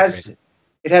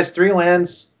 it has 3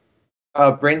 lands: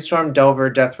 Brainstorm,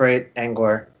 Delver, Deathrite,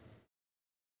 Angler.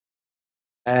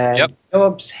 And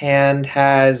Philip's hand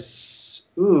has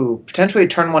potentially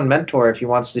turn 1 Mentor if he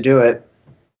wants to do it.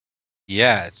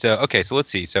 Yeah. So let's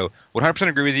see. So 100%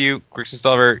 agree with you. Grixis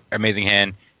Delver, amazing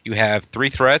hand. You have 3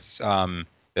 threats.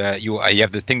 You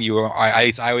have the thing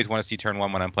I always want to see turn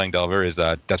 1 when I'm playing Delver is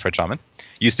Deathrite Shaman.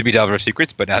 Used to be Delver of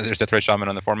Secrets, but now there's Deathrite Shaman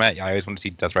on the format. I always want to see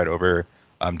Deathrite over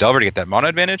Delver to get that mono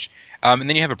advantage. And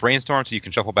then you have a Brainstorm, so you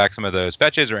can shuffle back some of those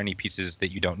fetches or any pieces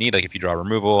that you don't need, like if you draw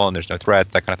removal and there's no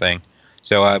threats, that kind of thing.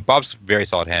 So Bob's very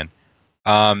solid hand.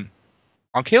 On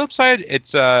Caleb's side,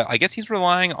 it's I guess he's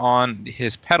relying on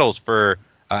his petals for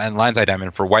and Lion's Eye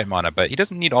Diamond for white mana, but he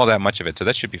doesn't need all that much of it, so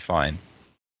that should be fine.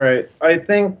 Right. I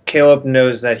think Caleb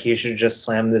knows that he should just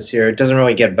slam this year. It doesn't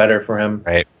really get better for him.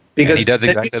 Right. Because he does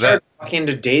exactly you start talking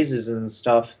to dazes and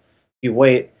stuff. You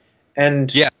wait. And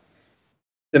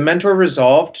the Mentor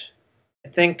resolved. I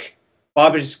think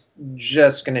Bob is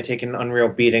just going to take an unreal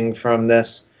beating from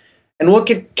this. And look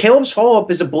at Caleb's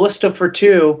follow-up is a Ballista for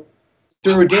 2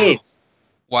 through days.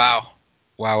 Wow.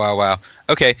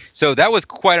 Okay, so that was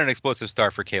quite an explosive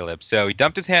start for Caleb. So he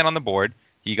dumped his hand on the board.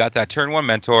 He got that turn 1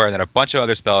 Mentor and then a bunch of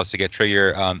other spells to get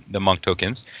trigger the Monk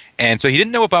tokens. And so he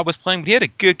didn't know what Bob was playing, but he had a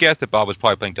good guess that Bob was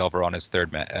probably playing Delver on his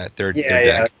third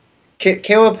deck.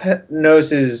 Caleb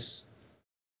knows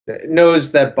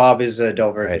that Bob is a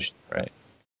Delver. Right.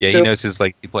 Yeah, so, he knows his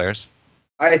legacy players.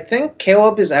 I think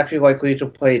Caleb is actually likely to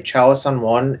play Chalice on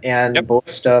 1 and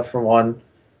Ballista for 1.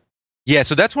 Yeah,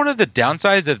 so that's one of the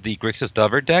downsides of the Grixis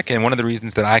Delver deck, and one of the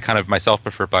reasons that I kind of myself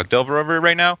prefer Bug Delver over it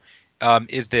right now.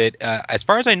 Is that, as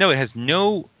far as I know, it has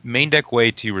no main deck way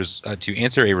to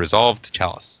answer a resolved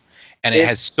Chalice. And it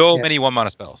has so many 1-mana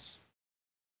spells.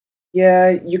 Yeah,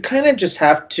 you kind of just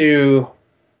have to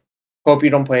hope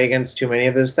you don't play against too many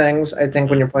of those things, I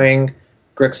think, when you're playing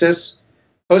Grixis.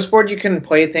 Postboard, you can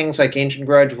play things like Ancient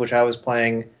Grudge, which I was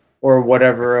playing, or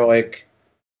whatever. Like,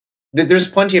 there's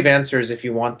plenty of answers if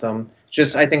you want them.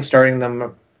 Just, I think starting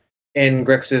them in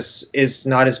Grixis is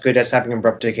not as good as having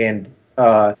Abrupt Decay and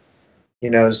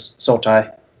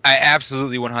Sultai. I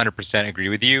absolutely 100% agree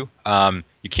with you.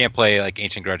 You can't play like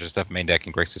Ancient Grudge and stuff main deck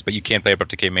in Grixis, but you can play Abrupt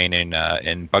Decay main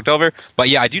in Bug Delver. But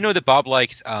yeah, I do know that Bob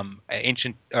likes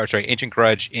Ancient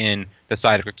Grudge in the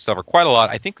side of Grixis Delver quite a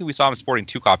lot. I think we saw him sporting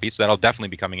 2 copies, so that'll definitely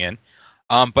be coming in.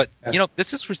 But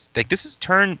this is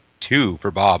turn 2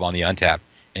 for Bob on the untap,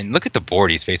 and look at the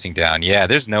board he's facing down. Yeah,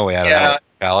 there's no way out of that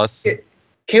Palace.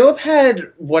 Caleb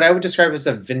had what I would describe as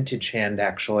a vintage hand,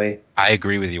 actually. I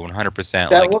agree with you 100%.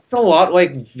 That looked a lot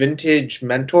like vintage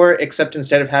Mentor, except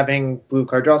instead of having blue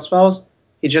card draw spells,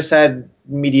 he just had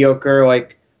mediocre,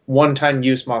 one-time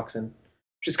use Moxen.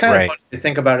 Which is kind of funny to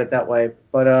think about it that way.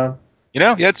 But,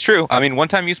 yeah, it's true. I mean,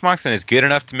 one-time use Moxen is good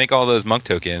enough to make all those Monk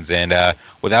tokens, and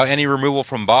without any removal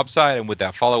from Bob's side, and with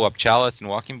that follow-up Chalice and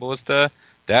Walking Ballista,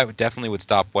 that definitely would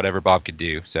stop whatever Bob could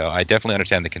do. So I definitely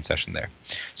understand the concession there.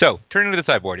 So turning to the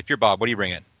sideboard, if you're Bob, what do you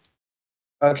bring in?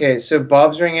 Okay, so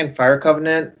Bob's bringing in Fire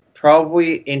Covenant,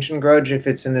 probably Ancient Grudge if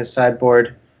it's in his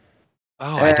sideboard.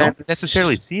 Oh, I don't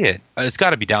necessarily see it. It's got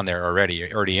to be down there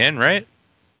already in, right?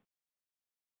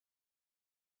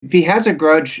 If he has a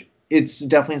Grudge, it's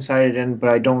definitely sided in, but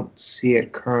I don't see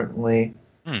it currently.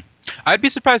 I'd be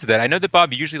surprised at that. I know that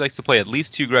Bob usually likes to play at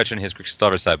least 2 Grudge on his Grixis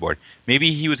Delver sideboard.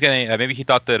 Maybe he was maybe he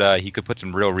thought that he could put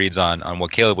some real reads on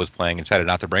what Caleb was playing and decided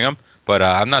not to bring them, but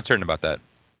I'm not certain about that.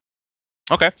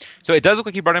 Okay, so it does look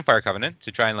like he brought in Fire Covenant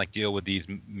to try and deal with these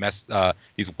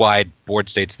wide board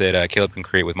states that Caleb can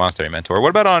create with Monastery Mentor. What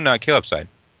about on Caleb's side?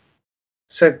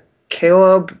 So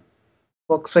Caleb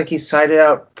looks like he sided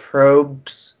out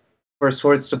Probes for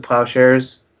Swords to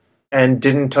Plowshares and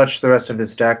didn't touch the rest of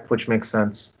his deck, which makes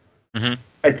sense. Mm-hmm.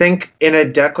 I think in a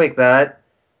deck like that,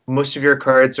 most of your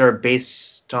cards are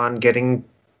based on getting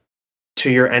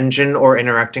to your engine or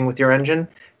interacting with your engine.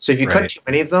 So if you cut too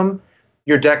many of them,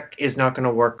 your deck is not going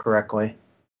to work correctly.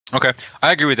 Okay,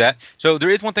 I agree with that. So there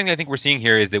is one thing I think we're seeing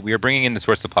here is that we are bringing in the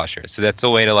Swords to Plowshares. So that's a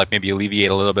way to like maybe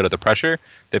alleviate a little bit of the pressure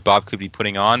that Bob could be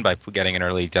putting on by getting an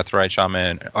early Deathrite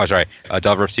Shaman,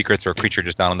 Delver of Secrets or a creature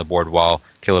just down on the board while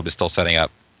Caleb is still setting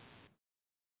up.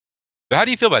 So how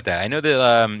do you feel about that? I know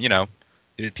that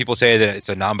people say that it's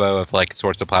a nombo of like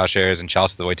Swords to Plowshares and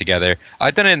Chalice of the Void together.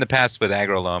 I've done it in the past with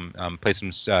Aggro Loam, play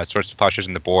some Swords to Plowshares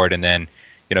in the board, and then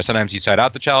sometimes you side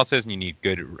out the Chalices and you need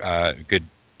good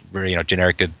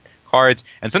generic good cards.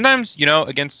 And sometimes,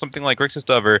 against something like Grixis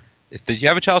Delver, if you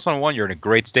have a Chalice on one, you're in a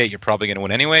great state. You're probably going to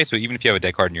win anyway. So even if you have a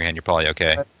dead card in your hand, you're probably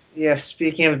okay. Yeah,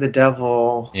 speaking of the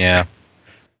devil. Yeah.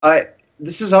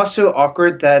 This is also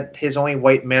awkward that his only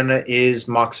white mana is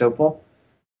Mox Opal.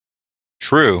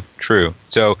 True.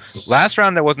 So last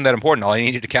round, that wasn't that important. All he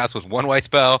needed to cast was one white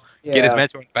spell, get his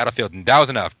mentor on the battlefield, and that was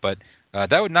enough. But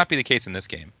that would not be the case in this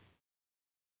game.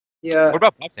 Yeah. What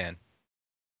about Bob's hand?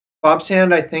 Bob's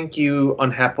hand, I think you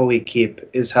unhappily keep,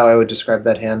 is how I would describe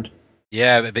that hand.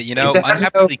 Yeah, but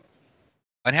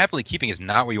unhappily keeping is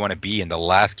not where you want to be in the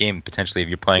last game, potentially, if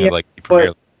you're playing Premier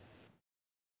League.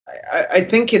 I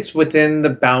think it's within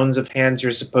the bounds of hands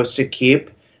you're supposed to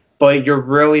keep, but you're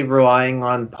really relying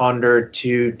on Ponder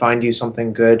to find you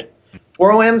something good.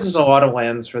 4 lands is a lot of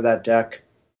lands for that deck.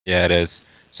 Yeah, it is.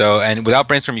 So, and without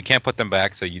Brainstorm, you can't put them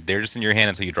back, so they're just in your hand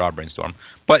until you draw Brainstorm.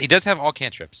 But he does have all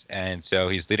cantrips, and so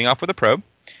he's leading off with a Probe,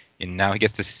 and now he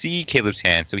gets to see Caleb's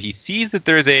hand. So he sees that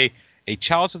there's a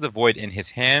Chalice of the Void in his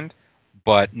hand,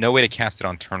 but no way to cast it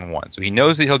on turn 1. So he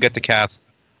knows that he'll get to cast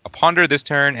a Ponder this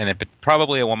turn, and then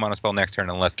probably a 1-mana spell next turn,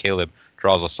 unless Caleb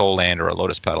draws a Soul Land or a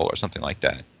Lotus Petal or something like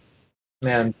that.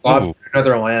 Man, Bob,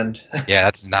 another land. Yeah,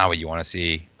 that's not what you want to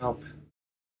see. Nope.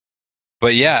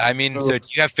 But yeah, I mean, so do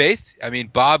you have faith? I mean,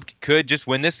 Bob could just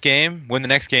win this game, win the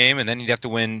next game, and then he'd have to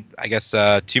win, I guess,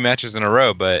 2 matches in a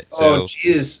row. But oh,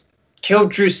 jeez.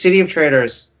 Caleb drew City of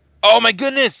Traders. Oh, my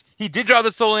goodness. He did draw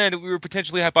the Soul Land that we were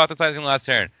potentially hypothesizing last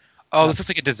turn. Oh, this looks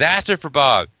like a disaster for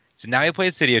Bob. So now he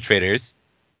plays City of Traders,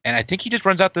 and I think he just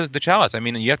runs out the Chalice. I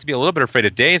mean, you have to be a little bit afraid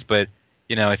of Daze, but,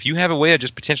 if you have a way to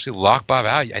just potentially lock Bob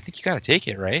out, I think you got to take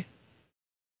it, right?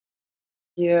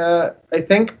 Yeah, I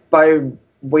think by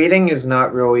waiting is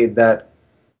not really that.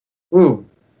 Ooh.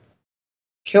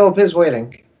 Caleb is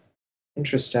waiting.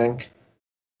 Interesting.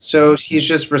 So he's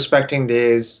just respecting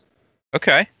Daze.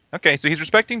 Okay, so he's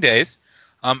respecting Daze.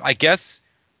 I guess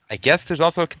there's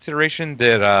also a consideration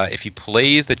that if he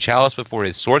plays the Chalice before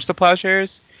his Swords to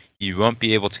Plowshares, you won't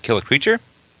be able to kill a creature.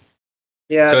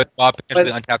 Yeah. So if Bob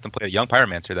potentially untapped and played a young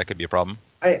Pyromancer, that could be a problem.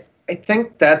 I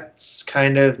think that's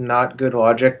kind of not good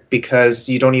logic because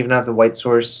you don't even have the white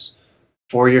source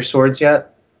for your swords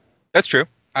yet. That's true.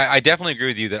 I definitely agree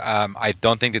with you that I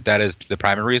don't think that is the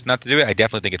primary reason not to do it. I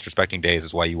definitely think it's respecting Daze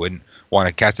is why you wouldn't want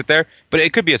to cast it there. But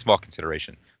it could be a small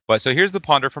consideration. But so here's the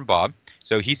Ponder from Bob.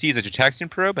 So he sees a Jataxian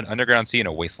Probe, an Underground Sea, and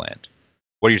a Wasteland.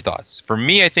 What are your thoughts? For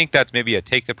me, I think that's maybe a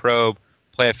take the Probe,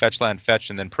 play a fetch land, fetch,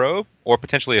 and then probe, or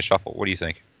potentially a shuffle. What do you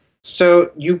think?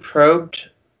 So you probed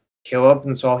Caleb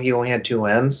and saw he only had 2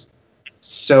 lands.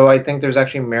 So I think there's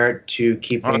actually merit to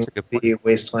keeping the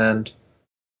Wasteland.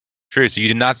 True, so you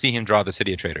did not see him draw the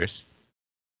City of Traders.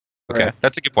 Okay, Right.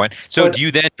 That's a good point. So do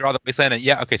you then draw the Wasteland?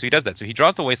 So he does that. So he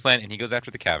draws the Wasteland and he goes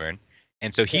after the Cavern.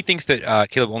 And so he thinks that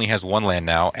Caleb only has 1 land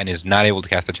now and is not able to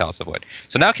cast the Chalice of Void.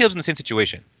 So now Caleb's in the same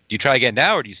situation. Do you try again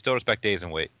now, or do you still respect Daze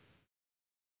and wait?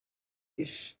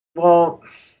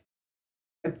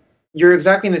 You're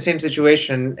exactly in the same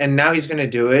situation, and now he's going to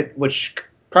do it, which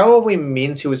probably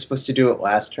means he was supposed to do it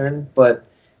last turn, but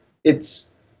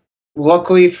it's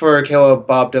luckily for Caleb,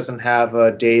 Bob doesn't have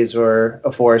a Daze or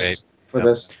a Force for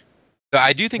this. So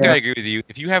I do think I agree with you.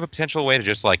 If you have a potential way to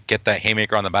just like get that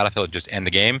Haymaker on the battlefield and just end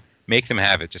the game, make them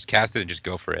have it. Just cast it and just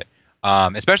go for it.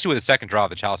 Especially with the second draw of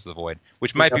the Chalice of the Void,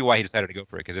 which might be why he decided to go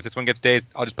for it. Because if this one gets dazed,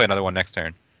 I'll just play another one next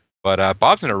turn. But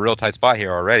Bob's in a real tight spot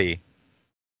here already.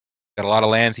 Got a lot of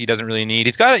lands he doesn't really need.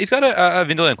 He's got a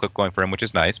Vindalin clip going for him, which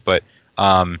is nice. But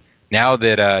now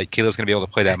that Caleb's going to be able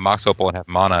to play that Mox Opal and have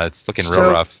mana, it's looking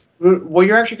real rough. What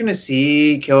you're actually going to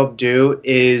see Caleb do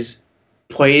is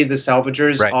play the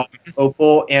Salvagers on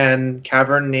Opal and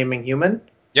Cavern, naming Human.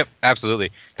 Yep, absolutely.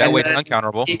 That way it's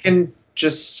uncounterable. He can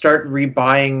just start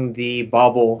rebuying the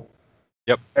Bauble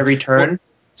every turn. Well,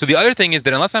 so the other thing is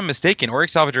that, unless I'm mistaken, Auric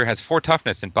Salvager has 4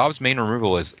 toughness, and Bob's main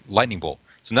removal is Lightning Bolt.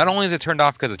 So not only is it turned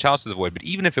off because of Chalice of the Void, but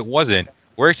even if it wasn't,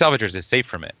 Auric Salvager is safe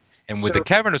from it. And with the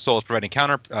Cavern of Souls providing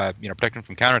protection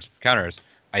from counters,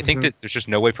 I think that there's just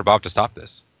no way for Bob to stop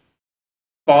this.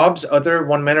 Bob's other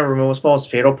 1-mana removal spell is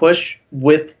Fatal Push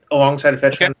alongside a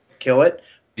fetch land to kill it.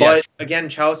 But again,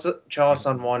 Chalice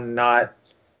on 1 not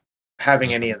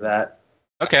having any of that.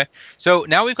 Okay, so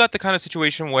now we've got the kind of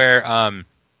situation where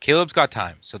Caleb's got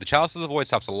time. So the Chalice of the Void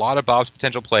stops a lot of Bob's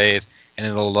potential plays, and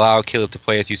it'll allow Caleb to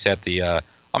play, as you said, the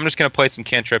I'm just going to play some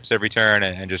cantrips every turn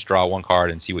and just draw 1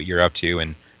 card and see what you're up to.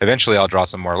 And eventually I'll draw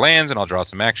some more lands and I'll draw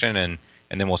some action, and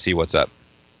then we'll see what's up.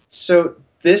 So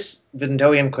this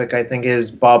Vendelian Click, I think,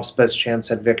 is Bob's best chance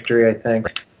at victory, I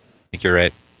think. I think you're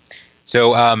right.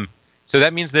 So so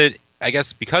that means that, I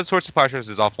guess, because Swords to Plowshares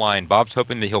is offline, Bob's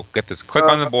hoping that he'll get this click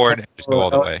on the board and just go all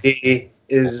the way.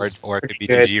 Or it could be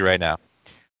GG right now.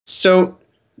 So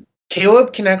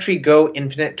Caleb can actually go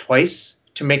infinite twice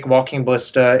to make Walking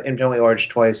Ballista infinitely large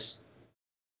twice.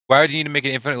 Why would you need to make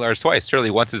it infinitely large twice?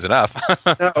 Surely once is enough.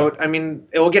 No, I mean,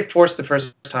 it will get forced the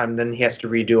first time, then he has to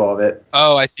redo all of it.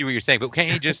 Oh, I see what you're saying. But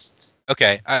can't he just...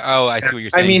 Okay. I see what you're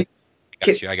saying. I mean...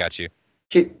 I got you.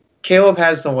 Caleb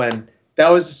has the win. That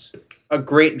was a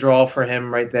great draw for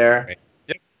him right there. Right.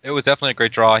 Yep. It was definitely a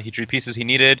great draw. He drew pieces he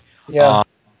needed. Yeah.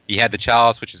 He had the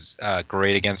Chalice, which is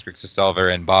great against Grixis Delver,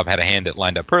 and Bob had a hand that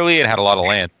lined up early and had a lot of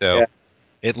land. So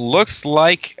it looks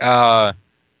like Caleb's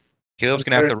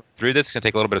going to have to run through this. It's going to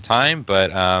take a little bit of time,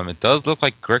 but it does look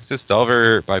like Grixis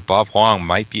Delver by Bob Huang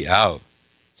might be out.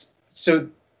 So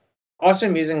also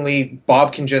amusingly,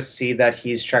 Bob can just see that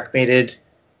he's checkmated,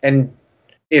 and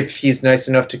if he's nice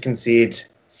enough to concede,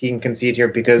 he can concede here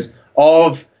because all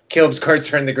of Caleb's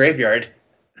cards are in the graveyard.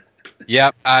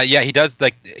 Yeah, he does.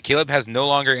 Like, Caleb has no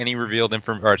longer any revealed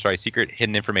secret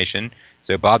hidden information.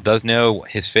 So Bob does know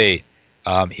his fate.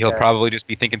 He'll probably just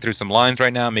be thinking through some lines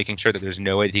right now, making sure that there's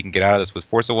no way that he can get out of this with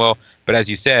Force of Will. But as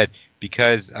you said,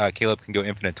 because Caleb can go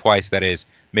infinite twice, that is,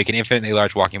 make an infinitely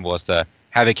large Walking Ballista,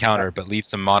 have a counter, but leave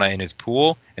some mana in his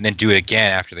pool, and then do it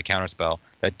again after the counter spell.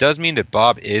 That does mean that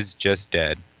Bob is just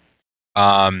dead.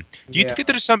 Do you think that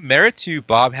there's some merit to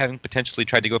Bob having potentially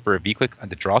tried to go for a V-click on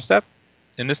the draw step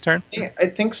in this turn? I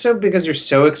think so, because you're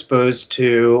so exposed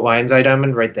to Lion's Eye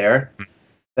Diamond right there.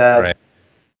 Right.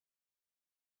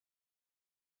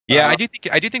 Yeah, I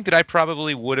do think that I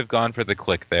probably would have gone for the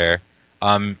click there.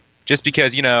 Just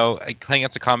because, playing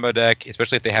against a combo deck,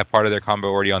 especially if they have part of their combo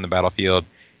already on the battlefield,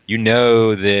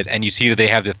 and you see that they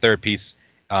have the third piece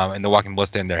in the Walking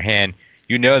Ballista in their hand,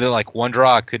 that like one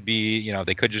draw could be,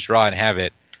 they could just draw and have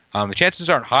it. The chances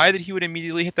aren't high that he would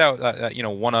immediately hit that, that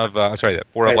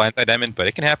 4 of Lion's Eye Diamond, but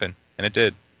it can happen, and it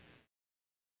did.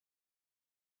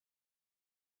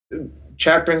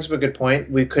 Chat brings up a good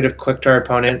point. We could have clicked our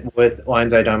opponent with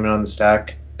Lion's Eye Diamond on the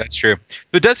stack. That's true.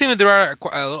 So it does seem that there are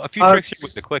a few tricks here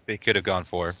with the click they could have gone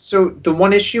for. So the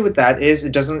one issue with that is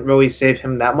it doesn't really save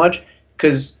him that much,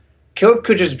 because Caleb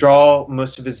could just draw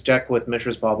most of his deck with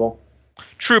Mishra's Bauble.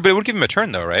 True, but it would give him a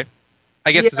turn, though, right?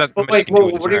 I guess. Yeah, but what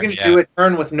are you going to do a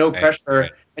turn with no pressure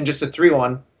and just a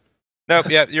 3-1? No,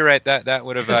 yeah, you're right. That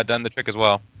would have done the trick as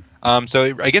well.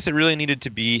 So I guess it really needed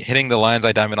to be hitting the Lion's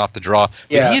Eye Diamond off the draw.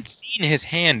 But he had seen his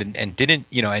hand and didn't,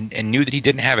 and knew that he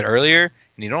didn't have it earlier.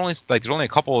 And he'd only there's only a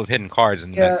couple of hidden cards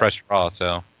in that fresh draw.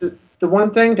 So the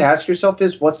one thing to ask yourself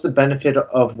is, what's the benefit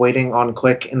of waiting on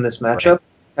click in this matchup?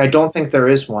 Right. I don't think there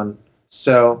is one.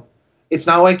 So it's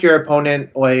not like your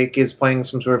opponent is playing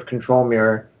some sort of control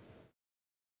mirror.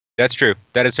 That's true.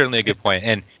 That is certainly a good point.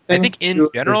 And I think in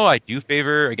general, I do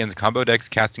favor against combo decks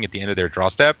casting at the end of their draw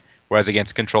step, whereas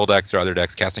against control decks or other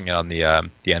decks casting it on the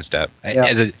end step.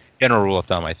 As a general rule of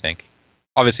thumb, I think.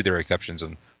 Obviously, there are exceptions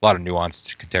and a lot of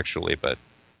nuance contextually, but.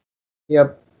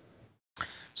 Yep.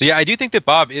 So yeah, I do think that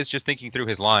Bob is just thinking through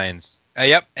his lines.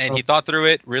 And he thought through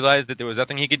it, realized that there was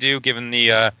nothing he could do given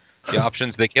the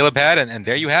options that Caleb had, and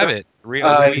there you have it.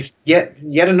 Yet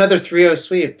another 3-0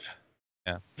 sweep.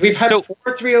 Yeah. We've had 4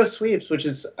 3-0 sweeps, which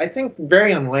is, I think,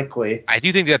 very unlikely. I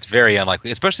do think that's very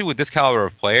unlikely, especially with this caliber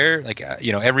of player.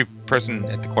 Every person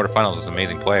at the quarterfinals is an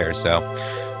amazing player. So,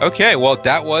 okay, well,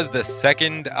 that was the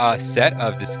second set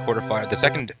of this the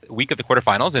second week of the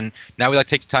quarterfinals, and now we like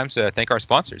to take time to thank our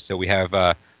sponsors. So we have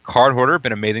Card Hoarder,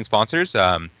 been amazing sponsors.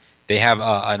 They have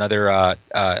another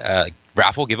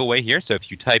raffle giveaway here. So if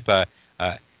you type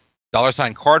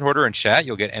 $Card Hoarder in chat,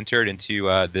 you'll get entered into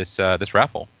this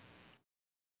raffle.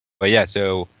 But yeah,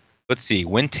 so let's see.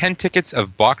 Win 10 tickets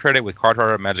of bot credit with Card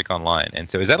Hoarder Magic Online. And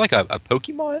so is that like a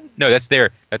Pokemon? No, that's their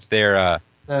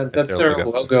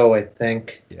logo, I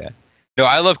think. Yeah. No,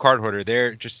 I love Card Hoarder.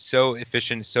 They're just so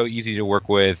efficient, so easy to work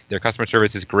with. Their customer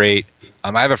service is great.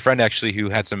 I have a friend actually who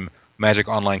had some Magic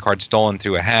Online cards stolen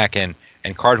through a hack, and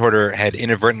Card Hoarder had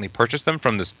inadvertently purchased them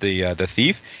from the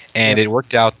thief, and it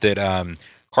worked out that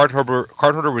Card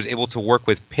Hoarder was able to work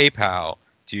with PayPal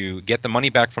to get the money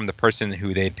back from the person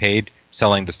who they paid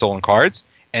selling the stolen cards,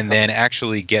 and then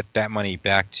actually get that money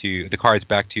back to the cards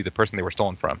back to the person they were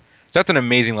stolen from. So that's an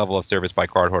amazing level of service by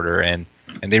Cardholder, and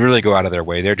they really go out of their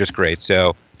way. They're just great.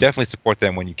 So definitely support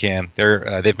them when you can.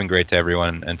 They've been great to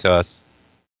everyone and to us.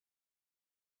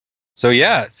 So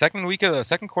yeah, second week of the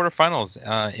second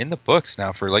quarterfinals in the books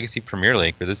now for Legacy Premier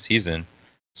League for this season.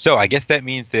 So I guess that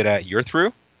means that you're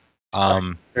through.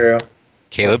 True.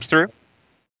 Caleb's through.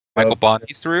 Michael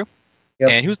Bondi's through. Yep.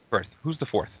 And who's the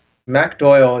fourth? Mac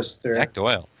Doyle is through. Mac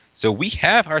Doyle. So we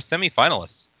have our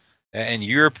semifinalists, and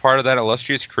you're part of that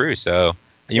illustrious crew. So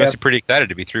you must be pretty excited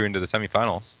to be through into the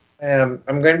semifinals. I'm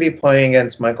going to be playing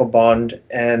against Michael Bond,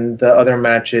 and the other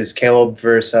match is Caleb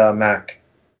versus Mac.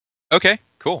 Okay,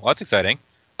 cool. Well, that's exciting.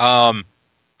 I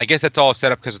guess that's all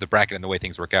set up because of the bracket and the way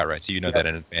things work out, right? So you know that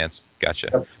in advance. Gotcha.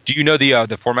 Yep. Do you know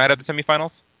the format of the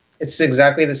semifinals? It's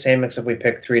exactly the same, except we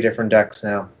pick 3 different decks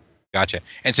now. Gotcha.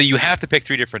 And so you have to pick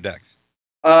 3 different decks.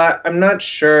 I'm not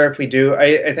sure if we do.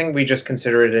 I think we just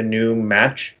consider it a new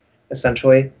match,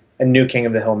 essentially, a new King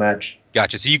of the Hill match.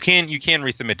 Gotcha. So you can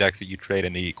resubmit decks that you trade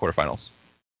in the quarterfinals.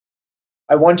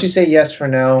 I want to say yes for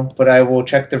now, but I will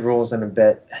check the rules in a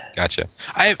bit. Gotcha.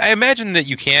 I imagine that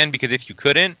you can, because if you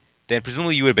couldn't, then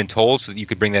presumably you would have been told so that you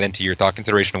could bring that into your thought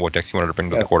consideration of what decks you wanted to bring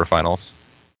to the quarterfinals.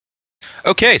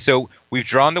 Okay, so we've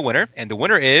drawn the winner, and the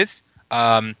winner is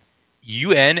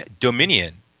UN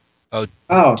Dominion.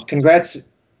 Oh, congrats,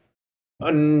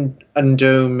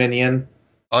 Undominion.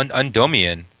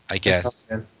 Undomian, I guess.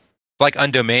 It's like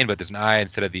Undomain, but there's an I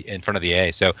instead of in front of the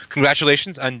A. So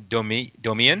congratulations,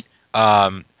 Undomian.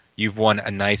 You've won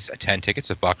a nice 10 tickets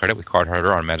of bot credit with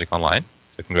Cardholder on Magic Online.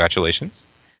 So congratulations.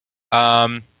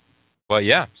 But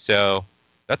yeah, so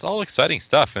that's all exciting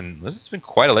stuff, and this has been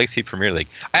quite a Legacy Premier League.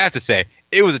 I have to say,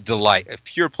 it was a delight, a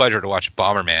pure pleasure to watch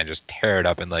Bomberman just tear it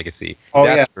up in Legacy. Oh,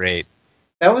 that's great.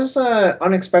 That was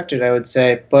unexpected, I would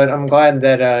say, but I'm glad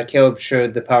that Caleb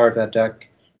showed the power of that deck.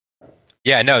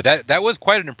 Yeah, no, that was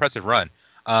quite an impressive run.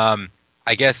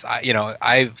 I guess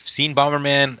I've seen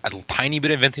Bomberman a tiny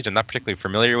bit in Vintage. I'm not particularly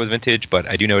familiar with Vintage, but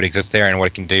I do know it exists there and what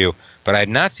it can do. But I had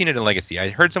not seen it in Legacy. I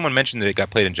heard someone mention that it got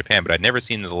played in Japan, but I'd never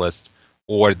seen the list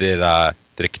or that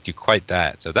it could do quite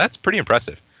that. So that's pretty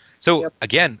impressive. So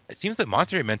again, it seems that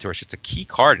Monster Mentor is just a key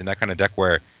card in that kind of deck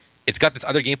where it's got this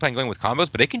other game plan going with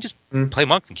combos, but it can just play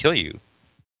monks and kill you.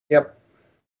 Yep.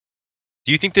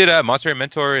 Do you think that Monster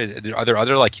Mentor are there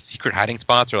other like secret hiding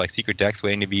spots or like secret decks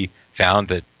waiting to be found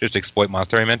that just exploit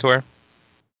Monster Mentor?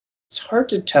 It's hard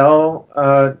to tell.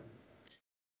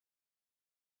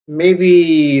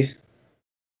 Maybe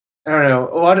I don't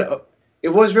know. It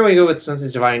was really good with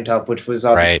Sense's Dividing Top, which was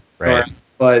obviously right.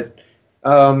 But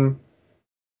I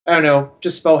don't know,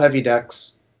 just spell heavy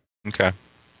decks. Okay.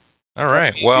 All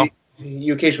right. Well,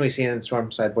 you occasionally see it in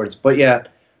Storm sideboards, but yeah,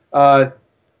 I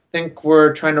think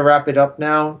we're trying to wrap it up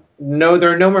now. No,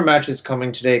 there are no more matches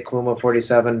coming today, Kuma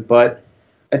 47, but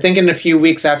I think in a few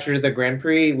weeks after the Grand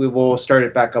Prix, we will start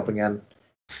it back up again.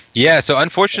 Yeah, so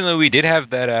unfortunately, we did have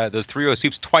that those 3-0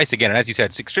 sweeps twice again, and as you said,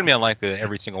 it's extremely unlikely that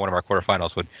every single one of our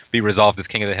quarterfinals would be resolved as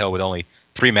King of the Hill with only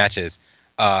 3 matches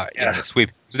in the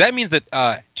sweep. So that means that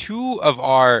 4 of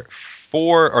our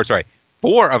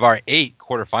 8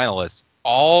 quarterfinalists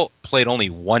all played only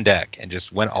one deck and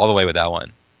just went all the way with that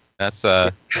one. That's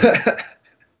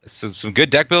some good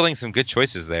deck building, some good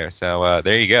choices there. So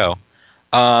there you go.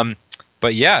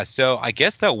 But yeah, so I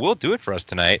guess that will do it for us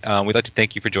tonight. We'd like to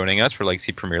thank you for joining us for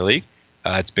Legacy Premier League.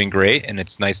 It's been great, and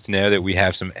it's nice to know that we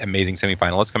have some amazing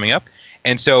semifinalists coming up.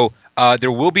 And so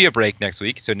there will be a break next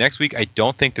week. So next week, I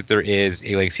don't think that there is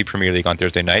a Legacy Premier League on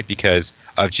Thursday night because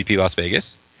of GP Las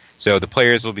Vegas. So the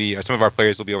players will be, or some of our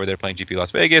players will be over there playing GP Las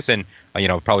Vegas, and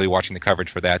probably watching the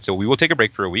coverage for that. So we will take a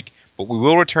break for a week, but we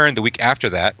will return the week after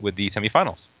that with the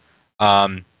semifinals.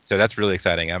 So that's really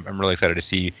exciting. I'm really excited to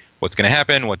see what's going to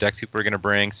happen, what decks people are going to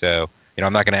bring. So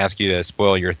I'm not going to ask you to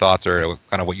spoil your thoughts or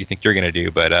kind of what you think you're going to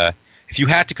do, but if you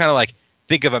had to kind of like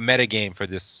think of a meta game for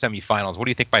this semifinals, what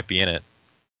do you think might be in it?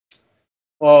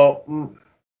 Well, I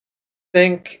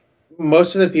think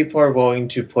most of the people are willing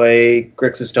to play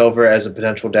Grixis Delver as a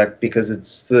potential deck because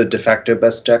it's the de facto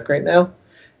best deck right now.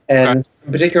 And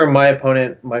in particular, my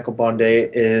opponent, Michael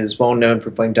Bondet, is well known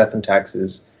for playing Death and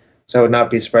Taxes. So I would not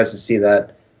be surprised to see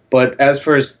that. But as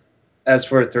for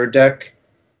a third deck,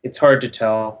 it's hard to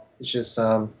tell. It's just,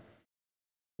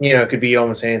 it could be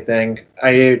almost anything.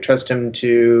 I trust him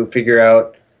to figure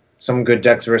out some good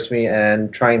decks versus me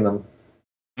and trying them.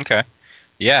 Okay.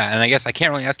 Yeah, and I guess I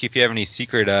can't really ask you if you have any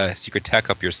secret tech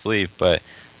up your sleeve, but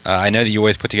I know that you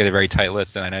always put together very tight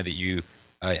lists, and I know that you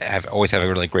always have a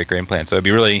really great game plan. So it'd be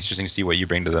really interesting to see what you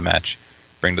bring to the match,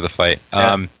 bring to the fight.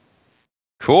 Yeah.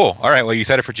 Cool. All right. Well, you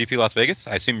excited for GP Las Vegas?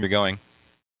 I assume you're going.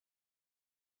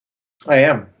 I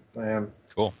am.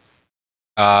 Cool.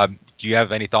 Do you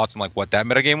have any thoughts on like what that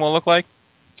metagame will look like?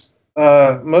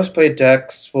 Most played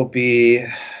decks will be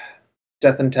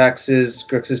Death and Taxes,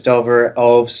 Grixis Delver,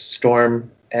 Elves,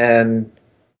 Storm, and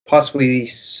possibly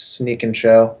Sneak and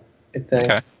Show, I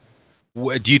think. Okay.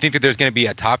 Do you think that there's going to be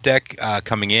a top deck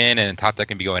coming in and a top deck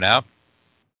can be going out?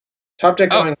 Top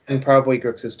deck going in, probably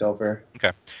Grixis Delver.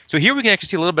 Okay. So here we can actually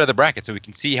see a little bit of the bracket, so we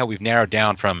can see how we've narrowed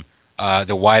down from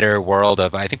the wider world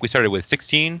of, I think we started with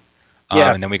 16,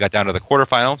 and then we got down to the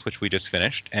quarterfinals, which we just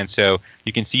finished. And so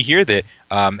you can see here that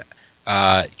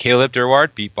Caleb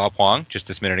Durward beat Bob Huang just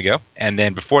this minute ago. And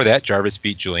then before that, Jarvis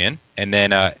beat Julian. And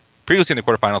then previously in the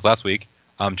quarterfinals last week,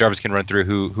 Jarvis can run through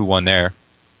who won there.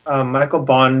 Michael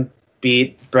Bond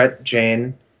beat Brett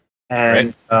Jane,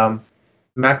 and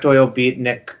Mac Doyle beat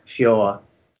Nick Fiola.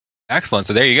 Excellent.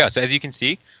 So there you go. So as you can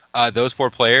see, those four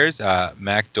players,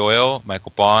 Mac Doyle,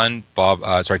 Michael Bond,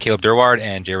 Caleb Durward,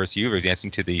 and Jarvis Yu are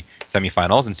advancing to the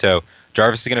semifinals. And so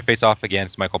Jarvis is going to face off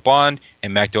against Michael Bond,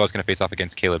 and Mac Doyle is going to face off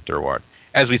against Caleb Durward.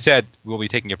 As we said, we'll be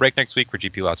taking a break next week for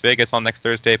GP Las Vegas on next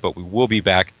Thursday, but we will be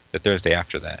back the Thursday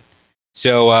after that.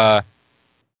 So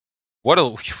what an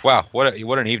evening! What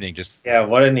an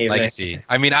evening. Legacy.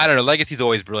 I mean, I don't know. Legacy's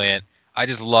always brilliant. I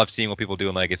just love seeing what people do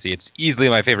in Legacy. It's easily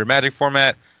my favorite Magic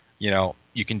format. You know,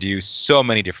 you can do so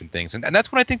many different things, and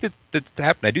that's what I think that's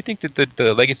happened. I do think that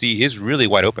the Legacy is really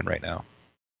wide open right now.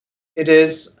 It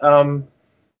is.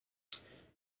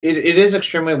 It is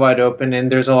extremely wide open,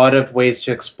 and there's a lot of ways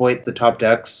to exploit the top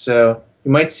decks. So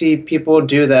you might see people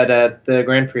do that at the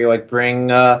Grand Prix, like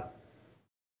bring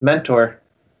Mentor.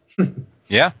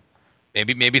 Yeah.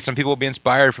 Maybe some people will be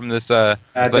inspired from this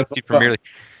Legacy Premier League.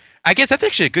 I guess that's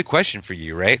actually a good question for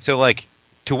you, right? So, like,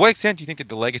 to what extent do you think that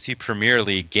the Legacy Premier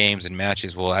League games and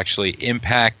matches will actually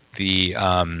impact the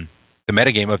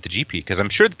metagame of the GP? Because I'm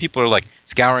sure that people are, like,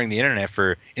 scouring the internet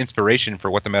for inspiration for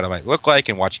what the meta might look like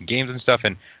and watching games and stuff.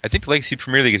 And I think the Legacy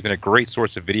Premier League has been a great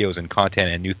source of videos and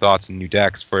content and new thoughts and new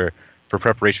decks for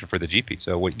preparation for the GP.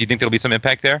 So do you think there'll be some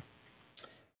impact there?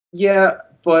 Yeah,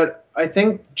 but I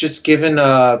think just given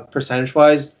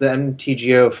percentage-wise, the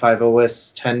MTGO 5.0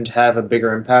 lists tend to have a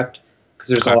bigger impact because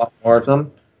there's a lot more of them.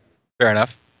 Fair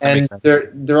enough. And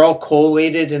they're all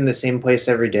collated in the same place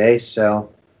every day,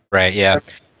 so... Right, yeah.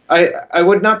 I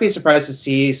would not be surprised to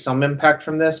see some impact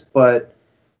from this, but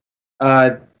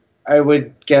I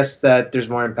would guess that there's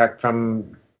more impact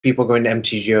from people going to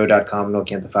MTGO.com and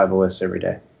looking at the 5.0 lists every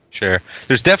day. Sure.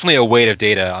 There's definitely a weight of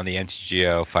data on the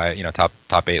MTGO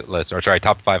top 8 lists, or sorry,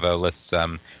 top 5.0 lists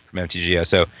from MTGO.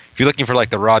 So if you're looking for like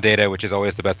the raw data, which is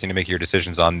always the best thing to make your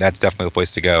decisions on, that's definitely the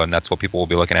place to go, and that's what people will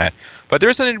be looking at. But there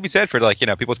is something to be said for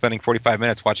people spending 45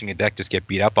 minutes watching a deck just get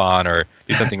beat up on or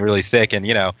do something really sick, and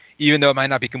even though it might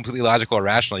not be completely logical or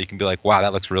rational, you can be like, wow,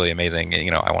 that looks really amazing,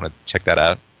 and I want to check that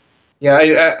out. Yeah,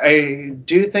 I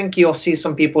do think you'll see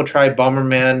some people try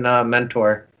Bomberman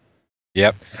Mentor.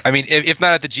 Yep. I mean, if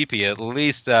not at the GP, at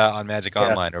least on Magic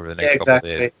Online over the next couple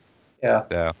of days. Yeah.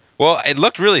 So, well, it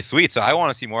looked really sweet, so I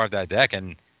want to see more of that deck,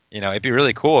 and it'd be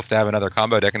really cool if to have another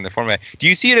combo deck in the format. Do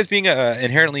you see it as being an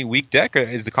inherently weak deck, or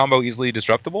is the combo easily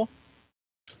disruptible?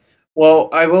 Well,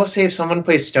 I will say if someone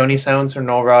plays Stony Silence or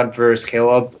Null Rod versus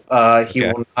Caleb, he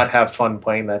will not have fun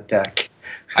playing that deck.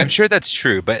 I'm sure that's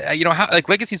true, but how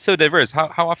Legacy's so diverse.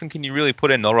 How often can you really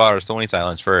put in Null Rod or Stony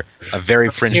Silence for a very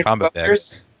fringe combo deck?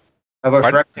 How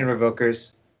about Phyrexian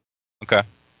Revokers? Okay.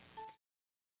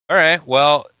 All right.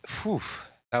 Well,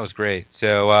 that was great.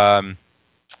 So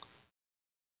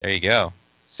there you go.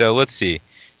 So let's see.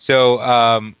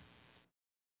 So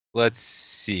let's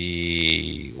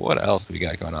see. What else we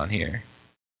got going on here?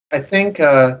 I think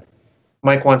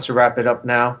Mike wants to wrap it up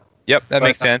now. Yep, that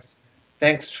makes sense.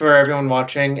 Thanks for everyone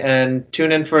watching, and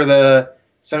tune in for the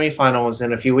semifinals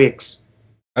in a few weeks.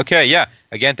 Okay, yeah.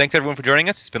 Again, thanks everyone for joining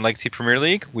us. It's been Legacy Premier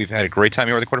League. We've had a great time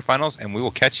here with the quarterfinals, and we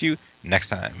will catch you next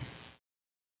time.